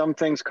safety and some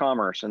things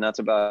commerce, and that's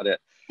about it.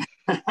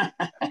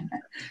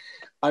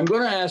 I'm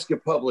going to ask you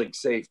public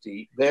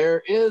safety.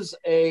 There is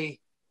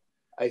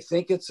I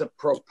think it's a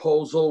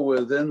proposal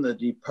within the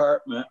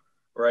department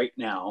right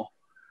now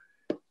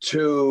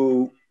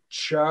to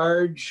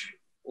charge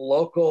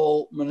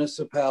local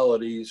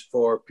municipalities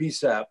for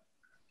PSAP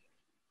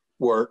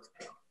work.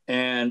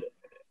 And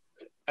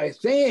I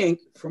think,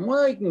 from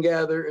what I can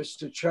gather, is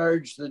to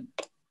charge the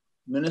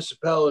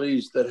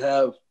municipalities that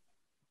have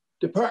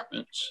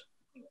departments.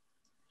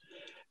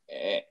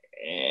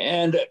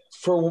 And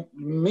for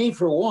me,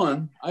 for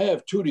one, I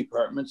have 2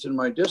 departments in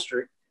my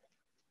district,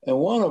 and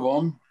one of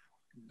them,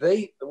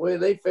 the way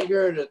they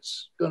figure it,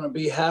 it's going to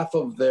be half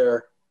of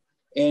their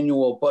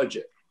annual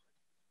budget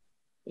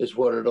is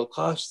what it'll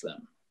cost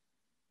them.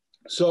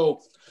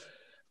 So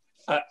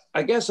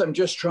I guess I'm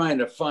just trying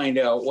to find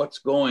out what's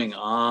going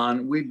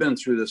on. We've been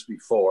through this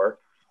before.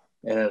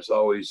 and it's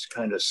always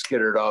kind of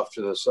skittered off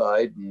to the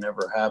side and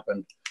never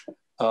happened.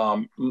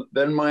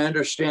 Then my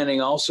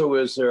understanding also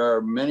is there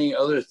are many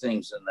other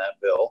things in that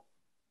bill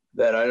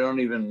that I don't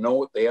even know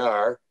what they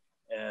are.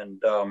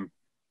 And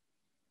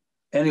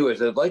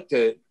anyways, I'd like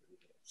to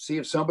see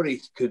if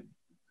somebody could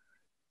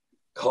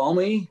call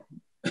me,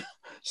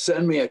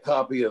 send me a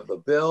copy of the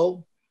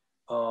bill,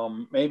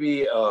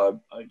 maybe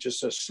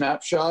just a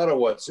snapshot of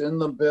what's in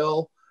the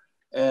bill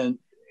and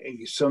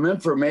some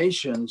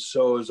information,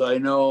 so as I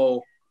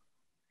know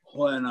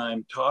when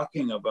I'm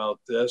talking about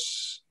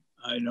this,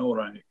 I know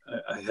what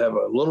I have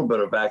a little bit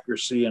of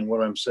accuracy in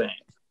what I'm saying.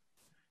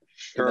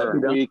 Sure,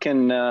 we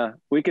can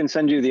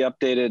send you the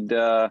updated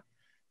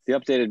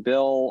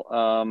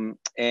bill,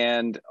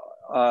 and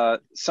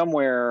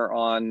somewhere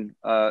on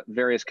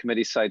various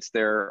committee sites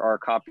there are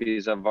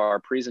copies of our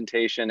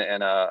presentation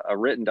and a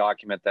written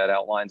document that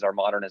outlines our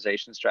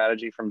modernization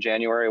strategy from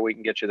January. We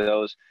can get you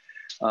those.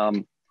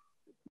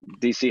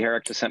 DC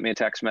Herrick just sent me a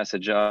text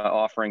message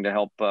offering to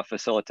help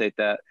facilitate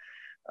that.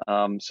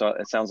 So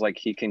it sounds like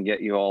he can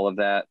get you all of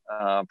that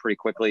pretty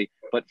quickly.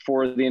 But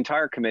for the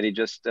entire committee,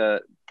 just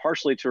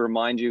partially to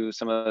remind you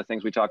some of the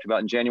things we talked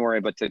about in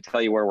January, but to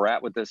tell you where we're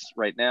at with this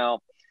right now.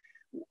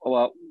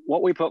 Well,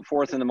 what we put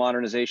forth in the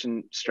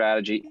modernization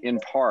strategy in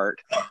part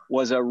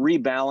was a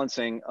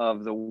rebalancing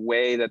of the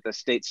way that the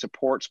state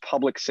supports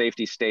public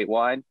safety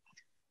statewide.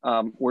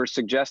 We're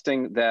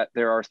suggesting that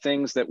there are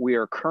things that we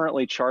are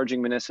currently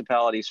charging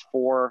municipalities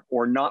for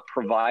or not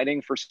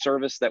providing for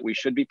service that we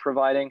should be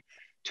providing.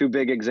 Two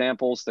big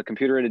examples, the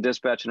computer-aided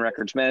dispatch and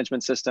records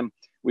management system.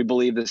 We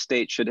believe the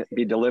state should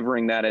be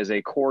delivering that as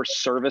a core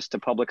service to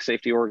public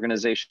safety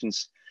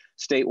organizations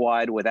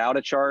statewide without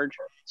a charge.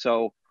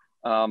 So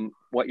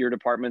what your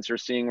departments are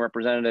seeing,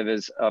 Representative,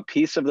 is a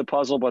piece of the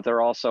puzzle, but they're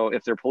also,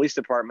 if they're police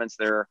departments,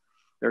 they're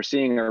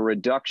seeing a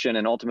reduction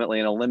and ultimately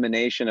an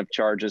elimination of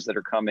charges that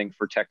are coming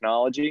for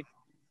technology.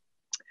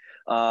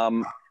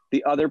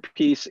 The other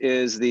piece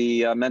is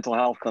the mental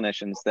health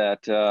clinicians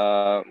that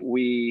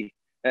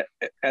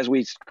as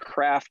we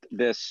craft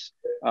this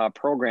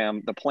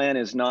program, the plan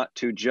is not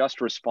to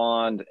just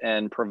respond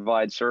and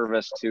provide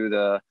service to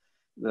the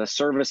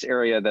service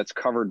area that's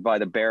covered by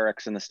the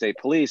barracks and the state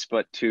police,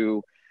 but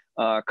to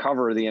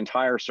cover the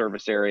entire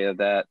service area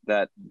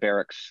that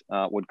barracks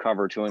would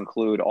cover, to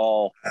include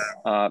all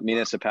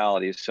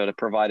municipalities, so to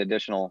provide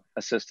additional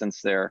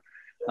assistance there.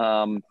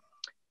 On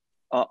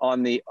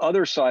the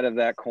other side of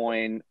that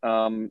coin,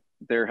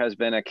 there has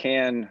been a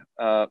can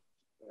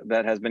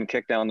that has been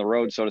kicked down the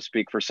road, so to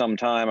speak, for some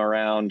time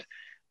around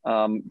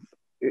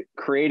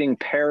creating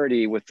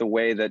parity with the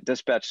way that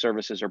dispatch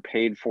services are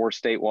paid for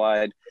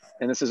statewide.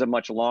 And this is a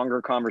much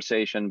longer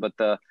conversation, but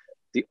the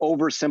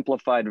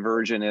oversimplified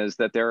version is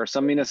that there are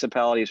some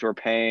municipalities who are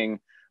paying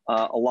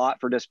a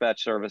lot for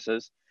dispatch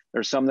services.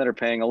 There's some that are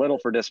paying a little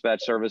for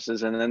dispatch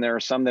services. And then there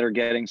are some that are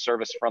getting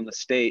service from the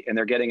state and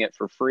they're getting it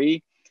for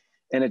free.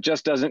 And it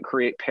just doesn't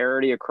create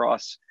parity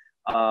across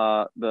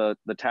the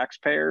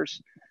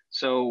taxpayers.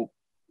 So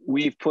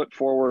we've put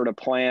forward a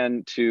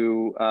plan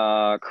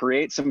to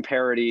create some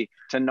parity,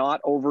 to not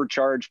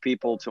overcharge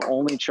people, to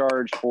only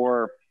charge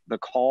for the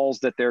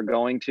calls that they're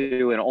going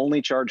to, and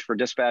only charge for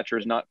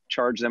dispatchers, not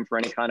charge them for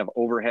any kind of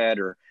overhead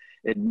or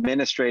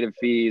administrative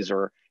fees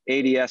or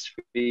ADS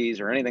fees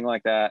or anything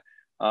like that.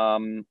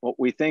 What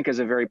we think is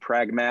a very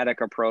pragmatic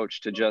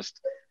approach to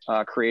just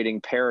creating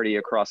parity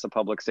across the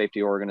public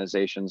safety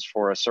organizations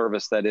for a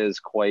service that is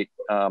quite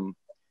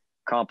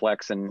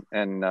complex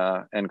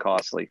and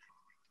costly.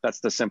 That's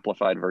the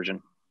simplified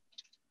version.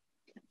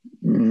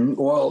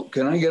 Well,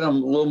 can I get a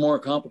little more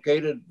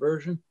complicated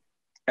version?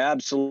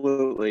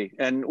 Absolutely.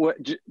 And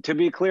to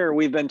be clear,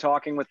 we've been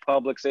talking with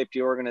public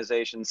safety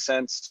organizations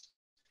since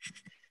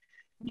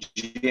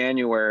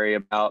January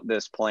about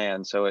this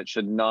plan, so it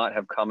should not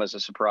have come as a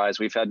surprise.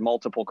 We've had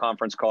multiple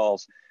conference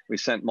calls. We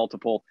sent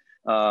multiple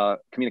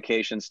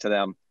communications to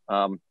them.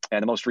 And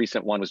the most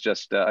recent one was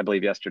just, I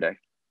believe, yesterday.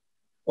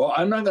 Well,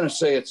 I'm not going to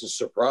say it's a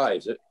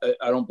surprise.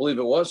 I don't believe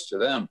it was to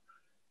them.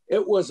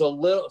 It was a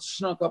little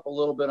snuck up a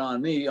little bit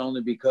on me,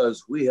 only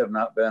because we have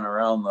not been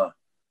around the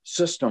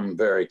system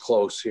very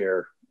close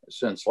here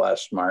since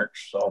last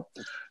March. So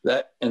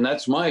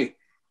that's my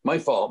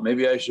fault.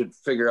 Maybe I should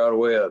figure out a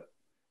way of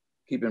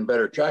keeping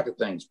better track of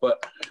things.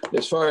 But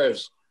as far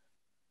as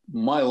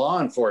my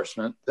law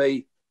enforcement,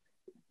 they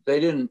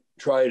didn't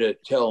try to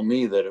tell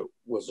me that it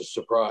was a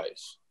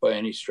surprise by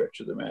any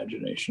stretch of the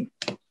imagination.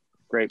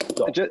 Great.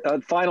 So, a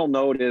final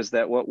note is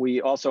that what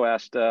we also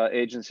asked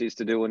agencies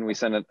to do when we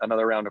sent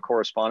another round of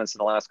correspondence in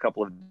the last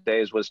couple of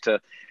days was to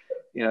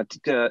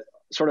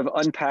sort of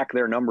unpack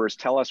their numbers,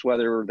 tell us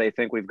whether they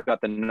think we've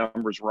got the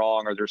numbers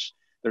wrong, or there's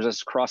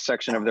this cross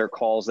section of their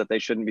calls that they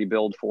shouldn't be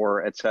billed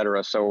for, et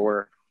cetera. So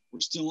we're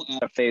still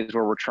at a phase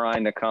where we're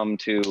trying to come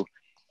to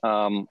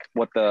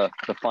what the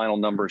final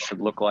numbers should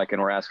look like,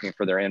 and we're asking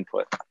for their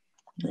input.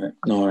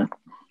 All right.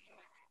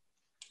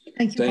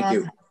 Thank you,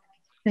 Bob.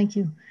 Thank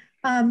you.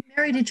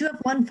 Mary, did you have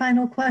one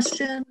final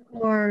question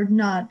or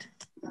not?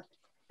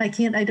 I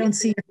don't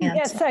see your hand.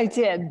 Yes, I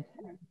did.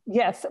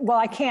 Yes, well,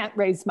 I can't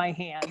raise my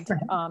hand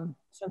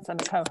since I'm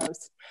a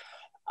co-host.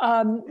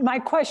 My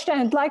question,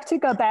 I'd like to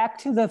go back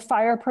to the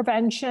fire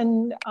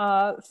prevention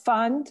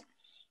fund.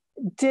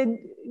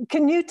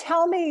 Can you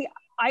tell me,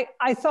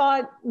 I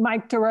thought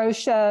Mike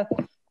DeRocha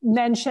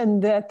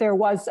mentioned that there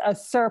was a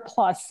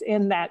surplus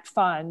in that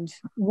fund.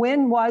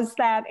 When was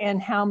that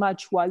and how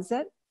much was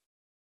it?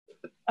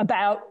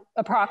 About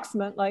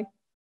approximately?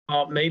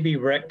 Maybe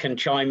Rick can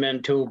chime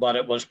in too, but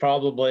it was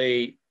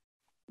probably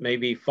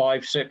maybe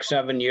 5, 6,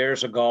 7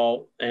 years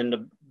ago. And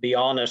to be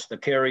honest, the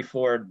carry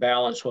forward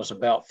balance was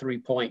about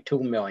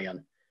 3.2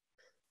 million.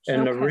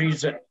 And the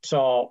reason,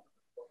 so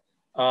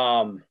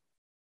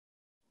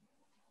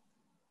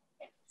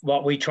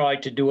what we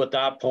tried to do at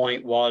that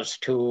point was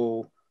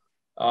to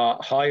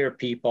hire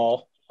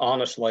people,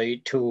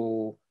 honestly,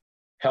 to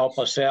help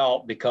us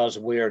out because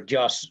we're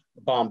just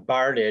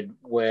bombarded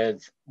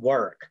with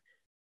work.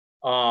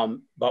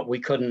 But we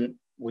couldn't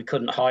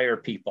hire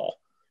people.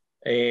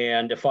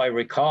 And if I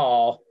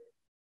recall,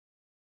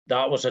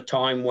 that was a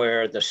time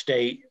where the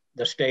state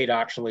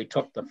actually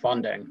took the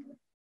funding,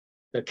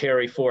 the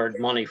carry forward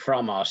money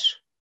from us.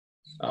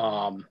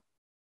 And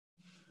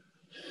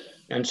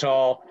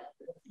so,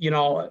 you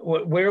know,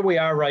 where we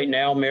are right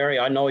now, Mary,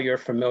 I know you're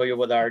familiar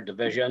with our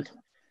division.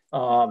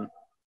 You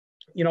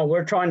know,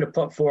 we're trying to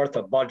put forth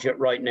a budget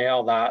right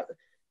now that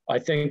I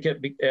think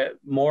it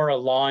more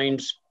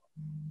aligns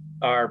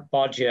our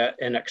budget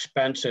and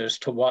expenses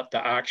to what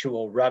the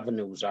actual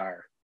revenues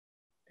are.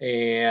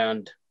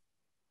 And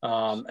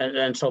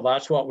so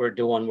that's what we're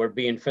doing. We're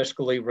being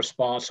fiscally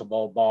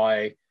responsible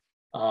by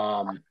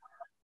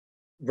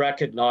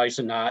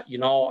recognizing that, you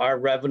know, our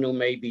revenue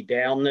may be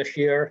down this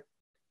year,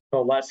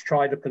 so let's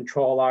try to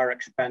control our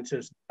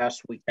expenses the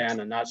best we can.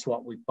 And that's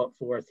what we put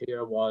forth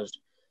here, was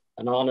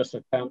an honest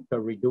attempt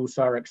to reduce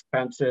our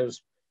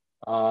expenses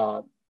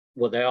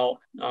without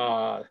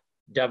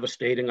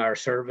devastating our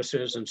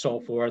services and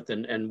so forth,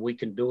 and we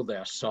can do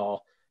this.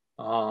 So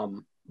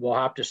we'll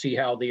have to see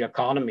how the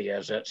economy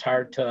is. It's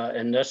hard to,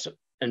 in this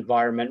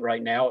environment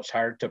right now, it's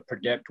hard to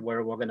predict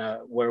where we're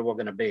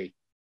gonna be.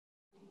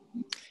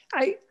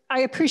 I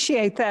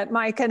appreciate that,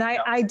 Mike, and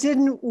I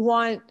didn't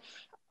want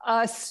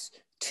us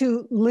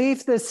to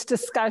leave this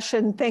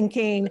discussion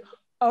thinking,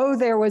 oh,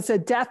 there was a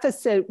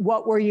deficit,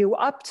 what were you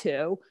up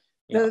to?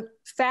 Yeah. The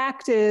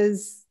fact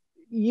is,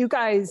 you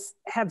guys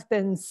have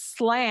been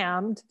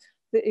slammed.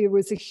 It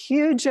was a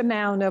huge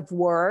amount of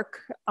work.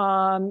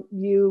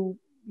 You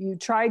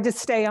tried to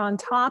stay on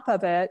top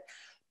of it,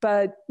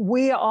 but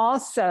we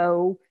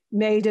also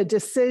made a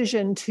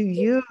decision to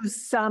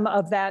use some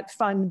of that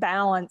fund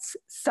balance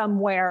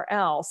somewhere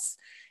else.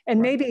 And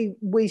maybe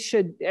we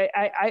should,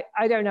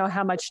 I don't know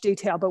how much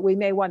detail, but we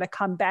may want to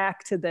come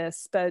back to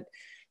this. But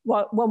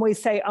when we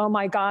say, oh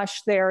my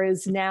gosh, there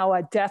is now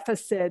a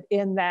deficit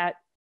in that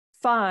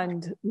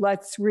fund,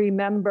 let's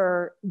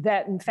remember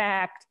that in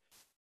fact,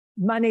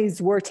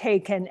 monies were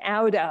taken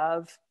out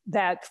of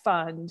that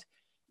fund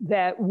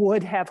that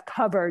would have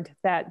covered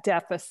that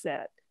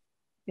deficit.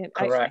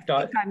 Correct.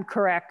 I think I'm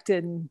correct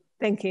in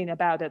thinking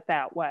about it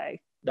that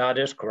way. That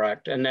is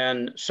correct. And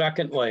then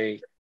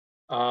secondly,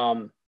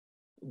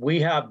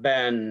 we have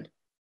been,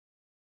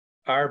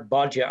 our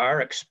budget, our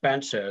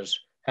expenses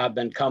have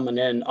been coming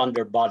in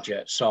under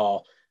budget.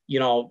 So, you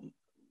know,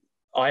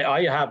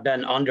 I have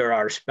been under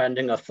our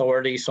spending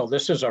authority. So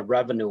this is a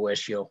revenue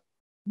issue.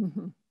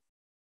 Mm-hmm.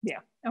 Yeah.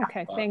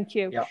 Okay. Thank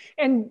you. Yeah.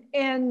 And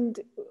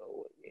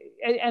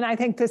I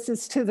think this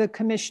is to the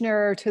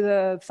commissioner, to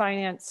the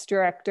finance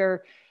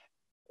director.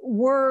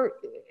 Were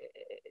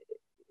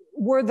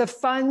the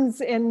funds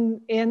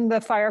in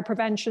the fire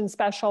prevention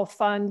special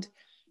fund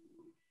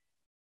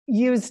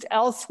used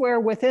elsewhere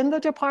within the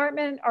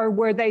department, or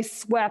were they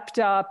swept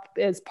up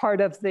as part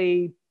of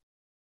the,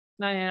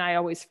 and I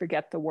always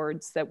forget the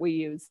words that we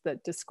use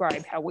that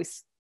describe how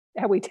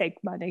we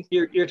take money.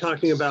 You're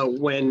talking about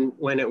when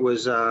it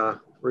was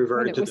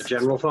reverted to the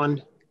general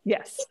fund?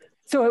 Yes.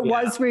 So it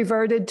was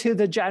reverted to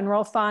the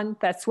general fund.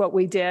 That's what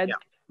we did?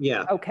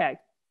 Yeah. Okay.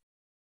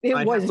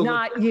 It was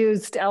not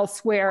used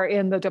elsewhere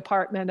in the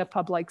Department of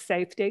Public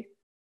Safety?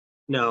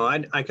 No,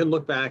 I can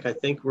look back. I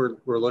think we're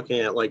looking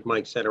at, like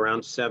Mike said,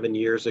 around 7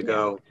 years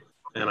ago,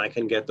 and I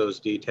can get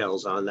those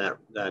details on that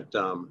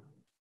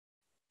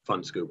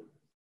fund scoop.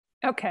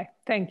 Okay,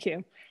 thank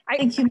you.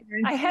 Thank you,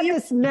 I had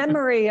this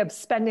memory of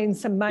spending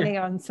some money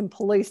on some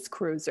police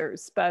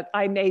cruisers, but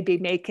I may be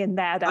making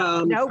that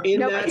up. Nope,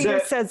 Peter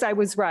says I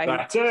was right.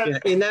 That's it. Yeah,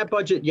 in that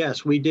budget,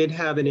 yes, we did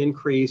have an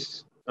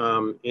increase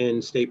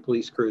in state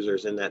police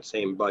cruisers in that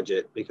same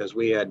budget, because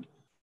we had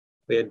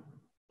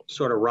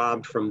sort of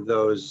robbed from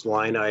those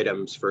line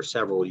items for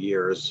several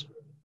years,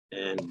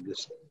 and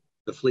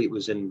the fleet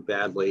was in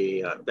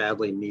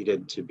badly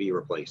needed to be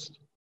replaced.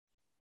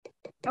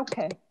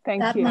 Okay,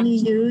 thank you. That money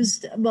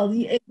used, well,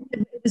 it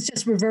was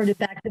just reverted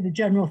back to the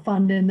general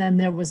fund, and then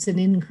there was an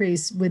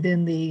increase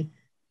within the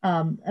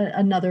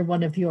another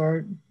one of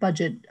your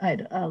budget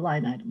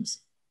line items.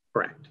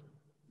 Correct.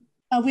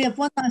 We have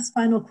one last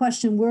final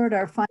question. We're at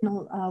our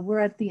final, we're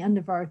at the end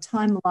of our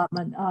time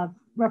allotment.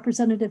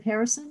 Representative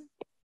Harrison?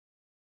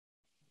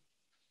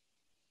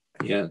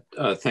 Yeah,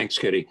 thanks,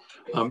 Kitty.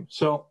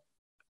 So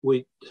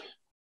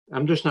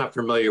I'm just not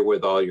familiar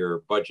with all your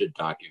budget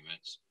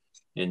documents,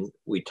 and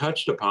we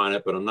touched upon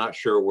it, but I'm not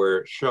sure where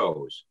it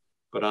shows.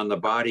 But on the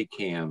body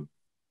cam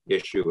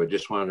issue, I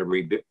just wanted to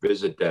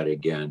revisit that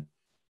again.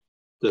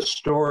 The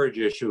storage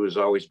issue has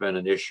always been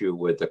an issue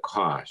with the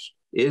cost.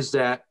 Is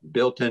that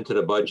built into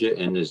the budget,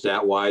 and is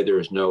that why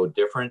there's no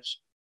difference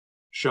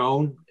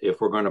shown if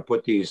we're going to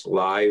put these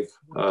live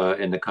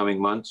in the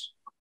coming months?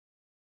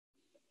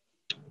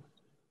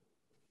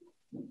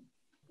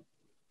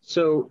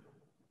 So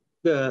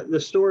the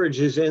storage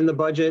is in the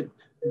budget.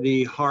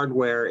 The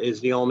hardware is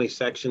the only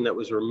section that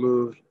was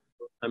removed.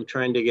 I'm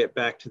trying to get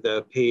back to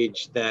the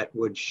page that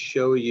would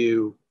show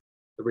you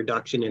the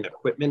reduction in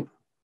equipment.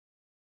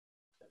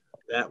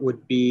 That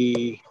would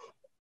be,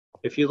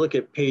 if you look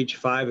at page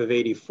 5 of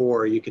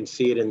 84, you can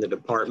see it in the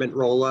department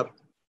roll-up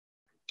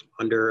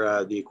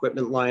under the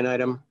equipment line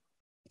item.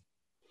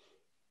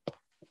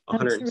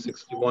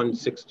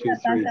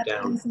 161,623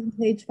 down.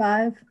 Page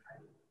 5.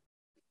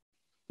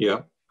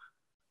 Yeah.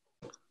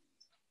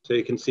 So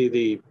you can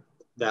see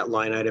that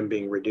line item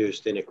being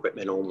reduced in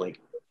equipment only.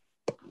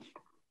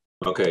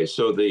 Okay,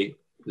 so the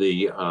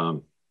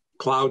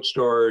cloud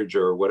storage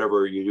or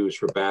whatever you use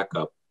for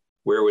backup,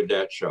 where would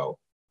that show?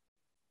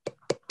 I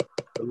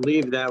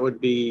believe that would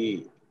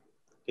be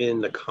in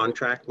the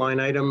contract line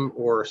item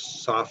or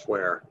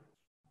software.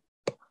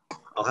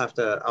 I'll have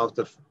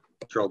to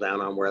drill down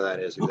on where that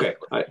is.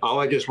 Exactly. Okay,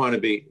 I just want to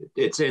be,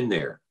 it's in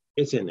there.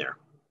 It's in there.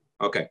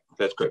 Okay,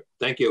 that's good.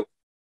 Thank you.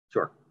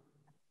 Sure.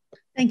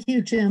 Thank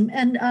you, Jim.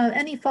 And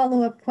any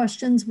follow-up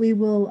questions, we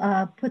will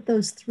put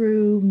those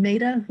through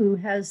Maida, who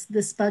has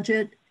this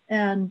budget.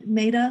 And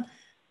Maida,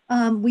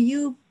 will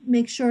you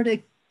make sure to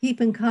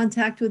keep in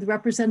contact with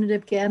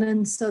Representative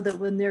Gannon so that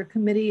when their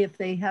committee, if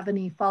they have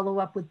any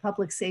follow-up with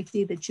public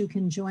safety, that you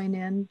can join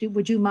in?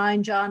 Would you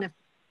mind, John, if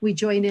we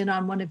join in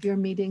on one of your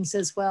meetings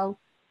as well?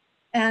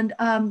 And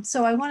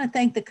so I want to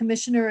thank the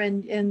commissioner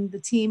and the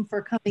team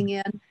for coming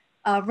in.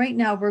 Right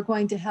now, we're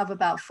going to have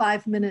about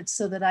 5 minutes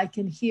so that I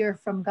can hear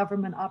from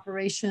government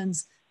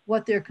operations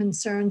what their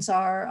concerns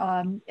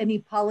are, any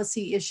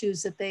policy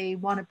issues that they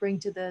want to bring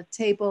to the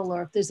table,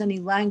 or if there's any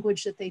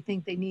language that they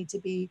think they need to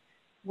be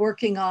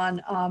working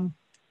on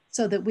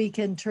so that we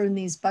can turn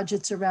these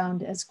budgets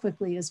around as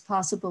quickly as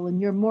possible. And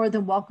you're more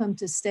than welcome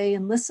to stay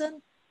and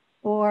listen,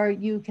 or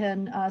you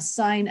can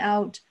sign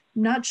out.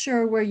 I'm not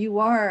sure where you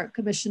are,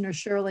 Commissioner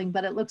Sherling,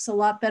 but it looks a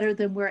lot better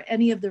than where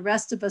any of the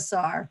rest of us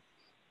are.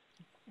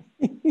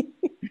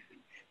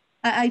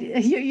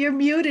 You're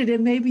muted,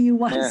 and maybe you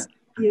want to stay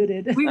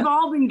muted. We've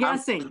all been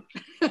guessing.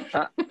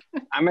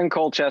 I'm in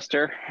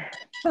Colchester.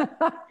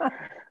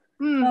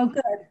 Oh,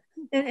 good.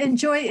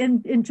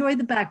 Enjoy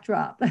the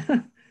backdrop.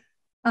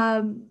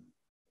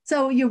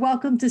 So you're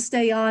welcome to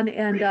stay on,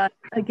 and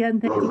again,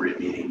 thank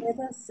you for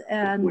this.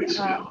 And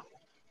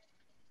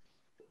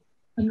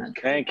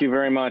thank you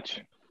very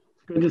much.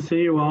 Good to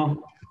see you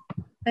all.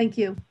 Thank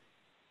you.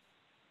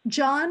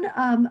 John,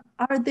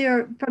 are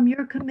there, from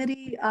your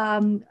committee,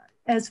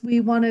 as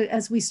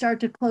we start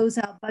to close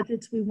out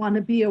budgets, we want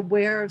to be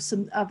aware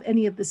of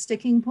any of the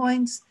sticking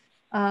points.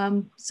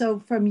 So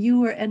from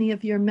you or any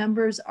of your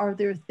members, are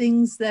there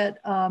things that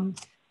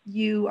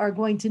you are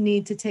going to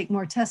need to take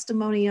more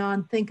testimony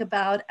on, think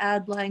about,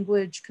 add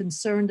language,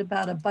 concerned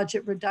about a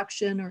budget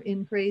reduction or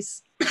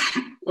increase?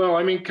 Well,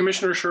 I mean,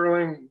 Commissioner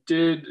Sherling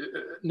did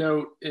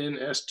note in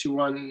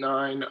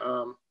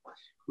S219,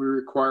 we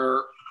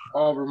require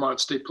all Vermont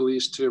State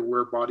Police to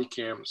wear body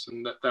cams,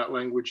 and that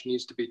language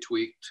needs to be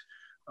tweaked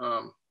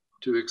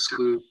to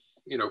exclude,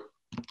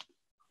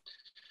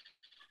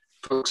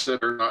 folks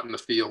that are not in the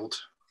field,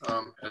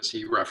 as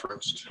he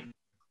referenced.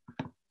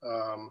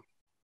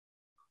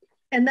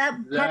 And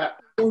that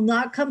will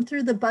not come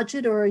through the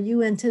budget, or are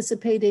you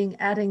anticipating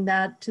adding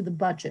that to the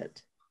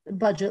budget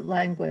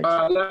language?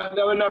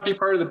 That would not be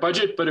part of the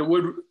budget, but it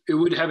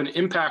would have an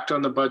impact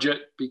on the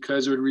budget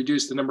because it would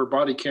reduce the number of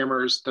body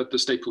cameras that the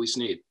state police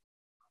need.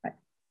 Right.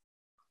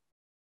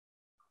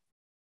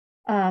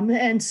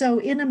 And so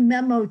in a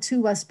memo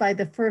to us by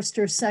the 1st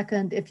or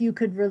 2nd, if you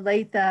could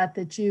relate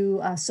that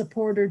you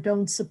support or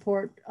don't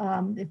support,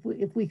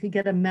 if we could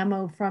get a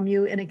memo from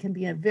you, and it can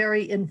be a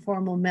very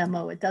informal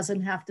memo. It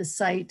doesn't have to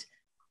cite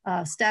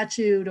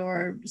statute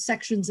or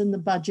sections in the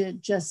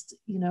budget, just,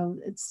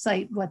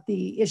 cite what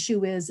the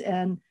issue is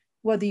and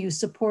whether you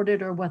support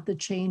it or what the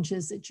change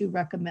is that you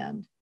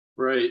recommend.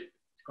 Right.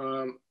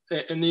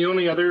 And the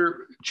only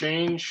other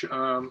change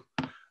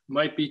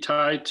might be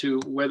tied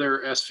to whether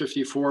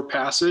S54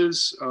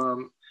 passes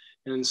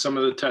and some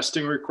of the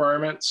testing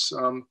requirements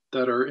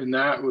that are in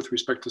that with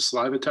respect to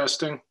saliva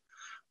testing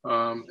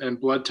and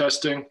blood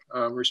testing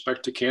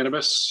respect to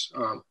cannabis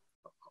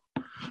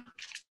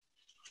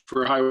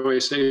for highway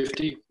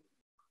safety.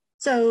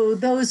 So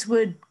those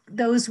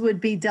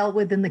would be dealt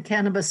with in the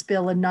cannabis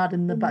bill and not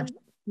in the budget,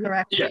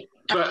 correct? Yeah,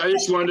 but I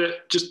just wanted to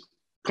just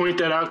point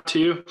that out to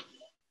you.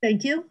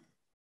 Thank you.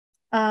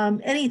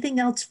 Anything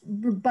else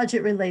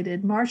budget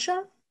related?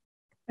 Marcia?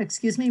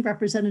 Excuse me,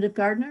 Representative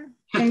Gardner?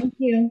 Thank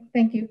you.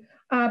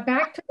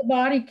 back to the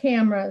body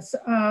cameras.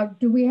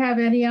 Do we have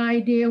any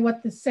idea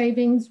what the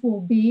savings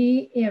will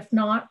be if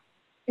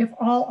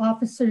all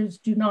officers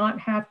do not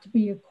have to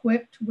be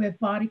equipped with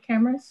body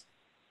cameras?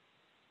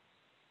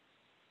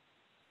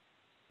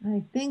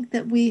 I think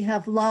that we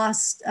have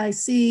lost, I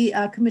see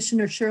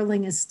Commissioner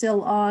Sherling is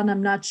still on.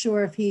 I'm not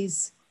sure if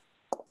he's,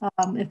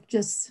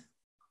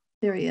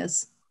 there he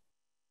is.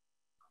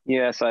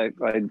 Yes, I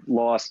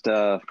lost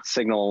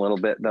signal a little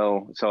bit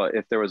though. So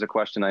if there was a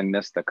question, I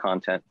missed the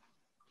content.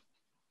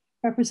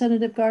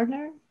 Representative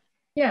Gardner?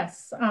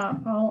 Yes,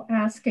 I'll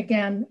ask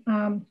again.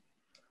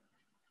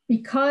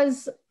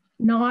 Because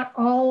not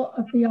all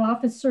of the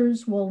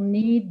officers will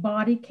need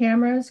body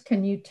cameras,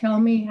 can you tell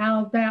me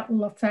how that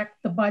will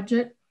affect the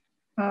budget?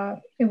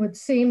 It would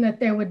seem that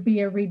there would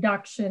be a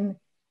reduction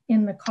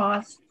in the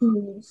cost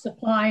to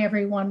supply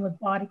everyone with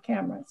body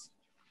cameras.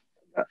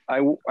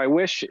 I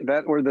wish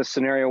that were the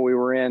scenario we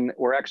were in.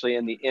 We're actually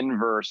in the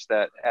inverse,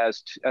 that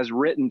as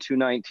written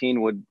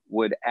 219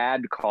 would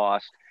add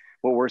cost.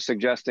 What we're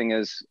suggesting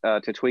is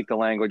to tweak the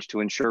language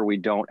to ensure we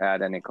don't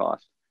add any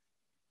cost.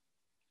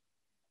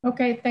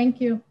 Okay,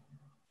 thank you.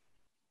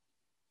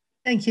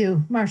 Thank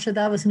you, Marcia.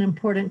 That was an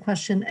important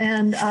question.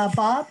 And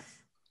Bob?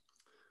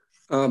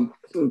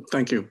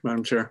 Thank you,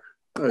 Madam Chair.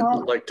 I'd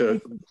like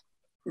to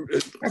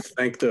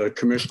thank the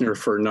commissioner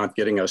for not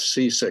getting us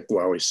seasick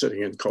while he's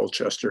sitting in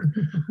Colchester.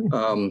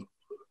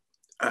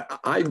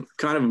 I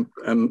kind of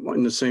am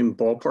in the same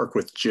ballpark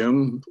with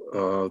Jim.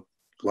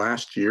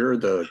 Last year,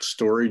 the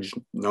storage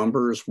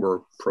numbers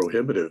were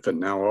prohibitive, and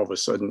now all of a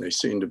sudden they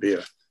seem to be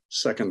a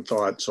second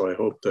thought. So I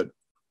hope that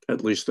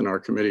at least in our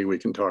committee, we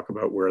can talk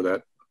about where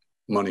that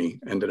money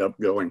ended up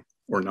going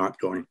or not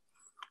going.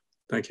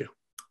 Thank you.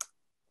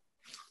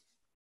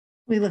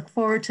 We look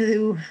forward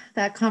to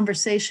that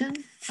conversation.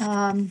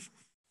 And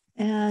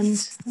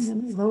I'm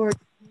going to lower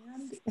the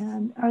hand.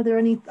 And are there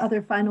any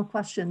other final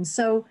questions?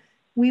 So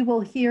we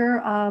will hear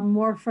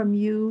more from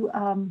you.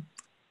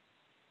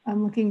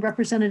 I'm looking,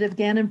 Representative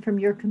Gannon, from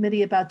your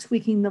committee about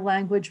tweaking the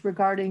language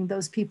regarding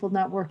those people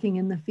not working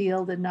in the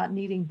field and not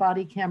needing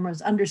body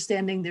cameras,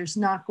 understanding there's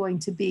not going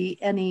to be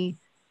any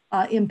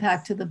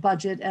impact to the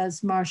budget,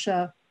 as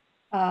Marcia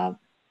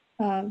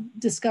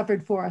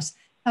discovered for us.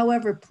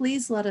 However,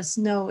 please let us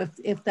know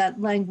if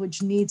that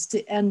language needs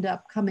to end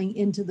up coming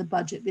into the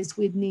budget, because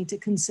we'd need to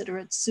consider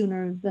it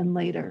sooner than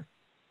later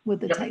with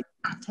the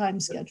time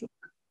schedule.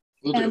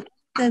 And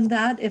then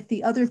that, if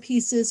the other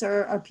pieces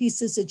are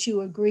pieces that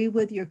you agree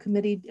with, your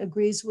committee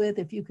agrees with,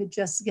 if you could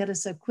just get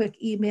us a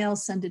quick email,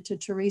 send it to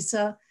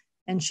Teresa,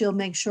 and she'll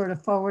make sure to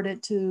forward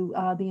it to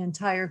the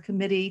entire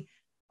committee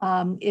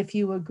if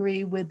you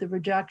agree with the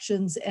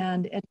reductions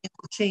and any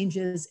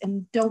changes.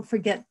 And don't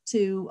forget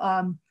to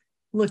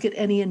look at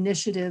any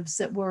initiatives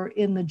that were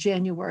in the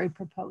January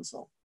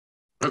proposal.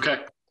 Okay.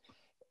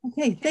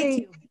 Okay,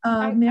 thank you.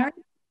 Mary?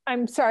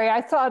 I'm sorry,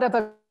 I thought of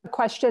a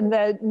question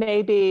that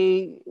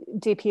maybe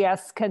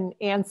DPS can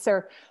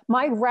answer.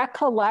 My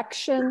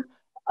recollection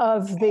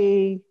of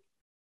the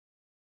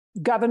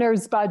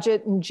governor's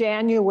budget in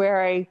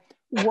January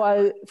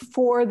was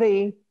for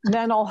the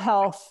mental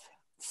health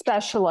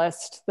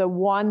specialist, the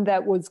one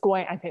that was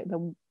going, I think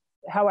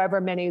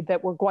however many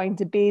that were going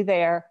to be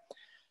there.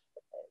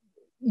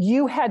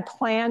 You had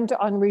planned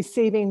on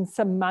receiving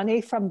some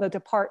money from the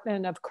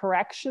Department of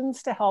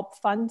Corrections to help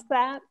fund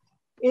that.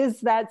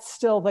 Is that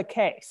still the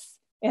case?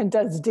 And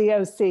does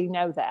DOC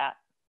know that?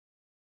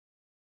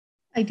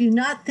 I do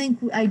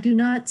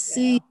not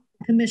see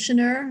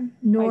Commissioner,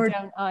 nor I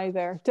don't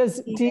either.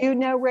 Do you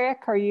know,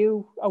 Rick? Are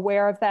you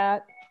aware of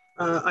that?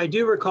 I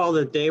do recall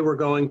that they were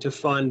going to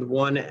fund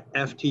one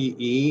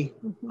FTE,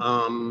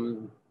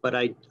 but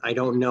I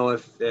don't know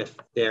if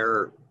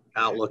their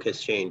outlook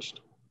has changed.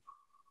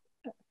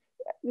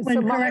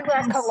 So my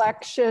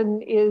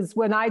recollection is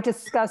when I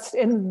discussed,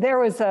 and there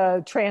was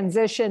a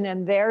transition,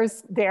 and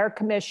their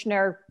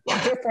commissioner,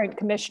 different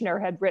commissioner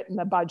had written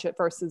the budget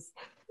versus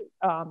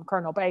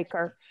Colonel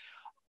Baker.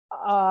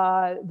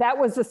 That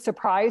was a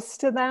surprise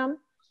to them.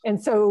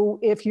 And so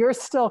if you're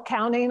still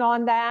counting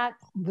on that,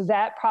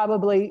 that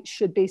probably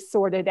should be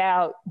sorted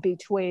out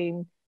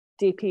between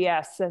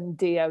DPS and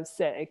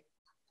DOC.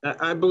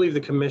 I believe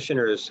the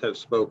commissioners have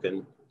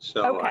spoken,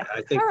 so okay.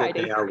 I think that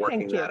they are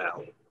working that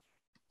out.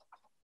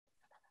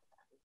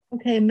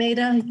 Okay,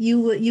 Maida,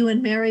 you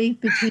and Mary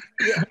between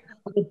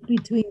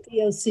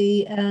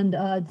DOC and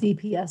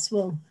DPS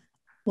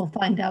will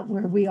find out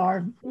where we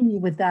are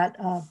with that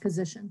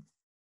position.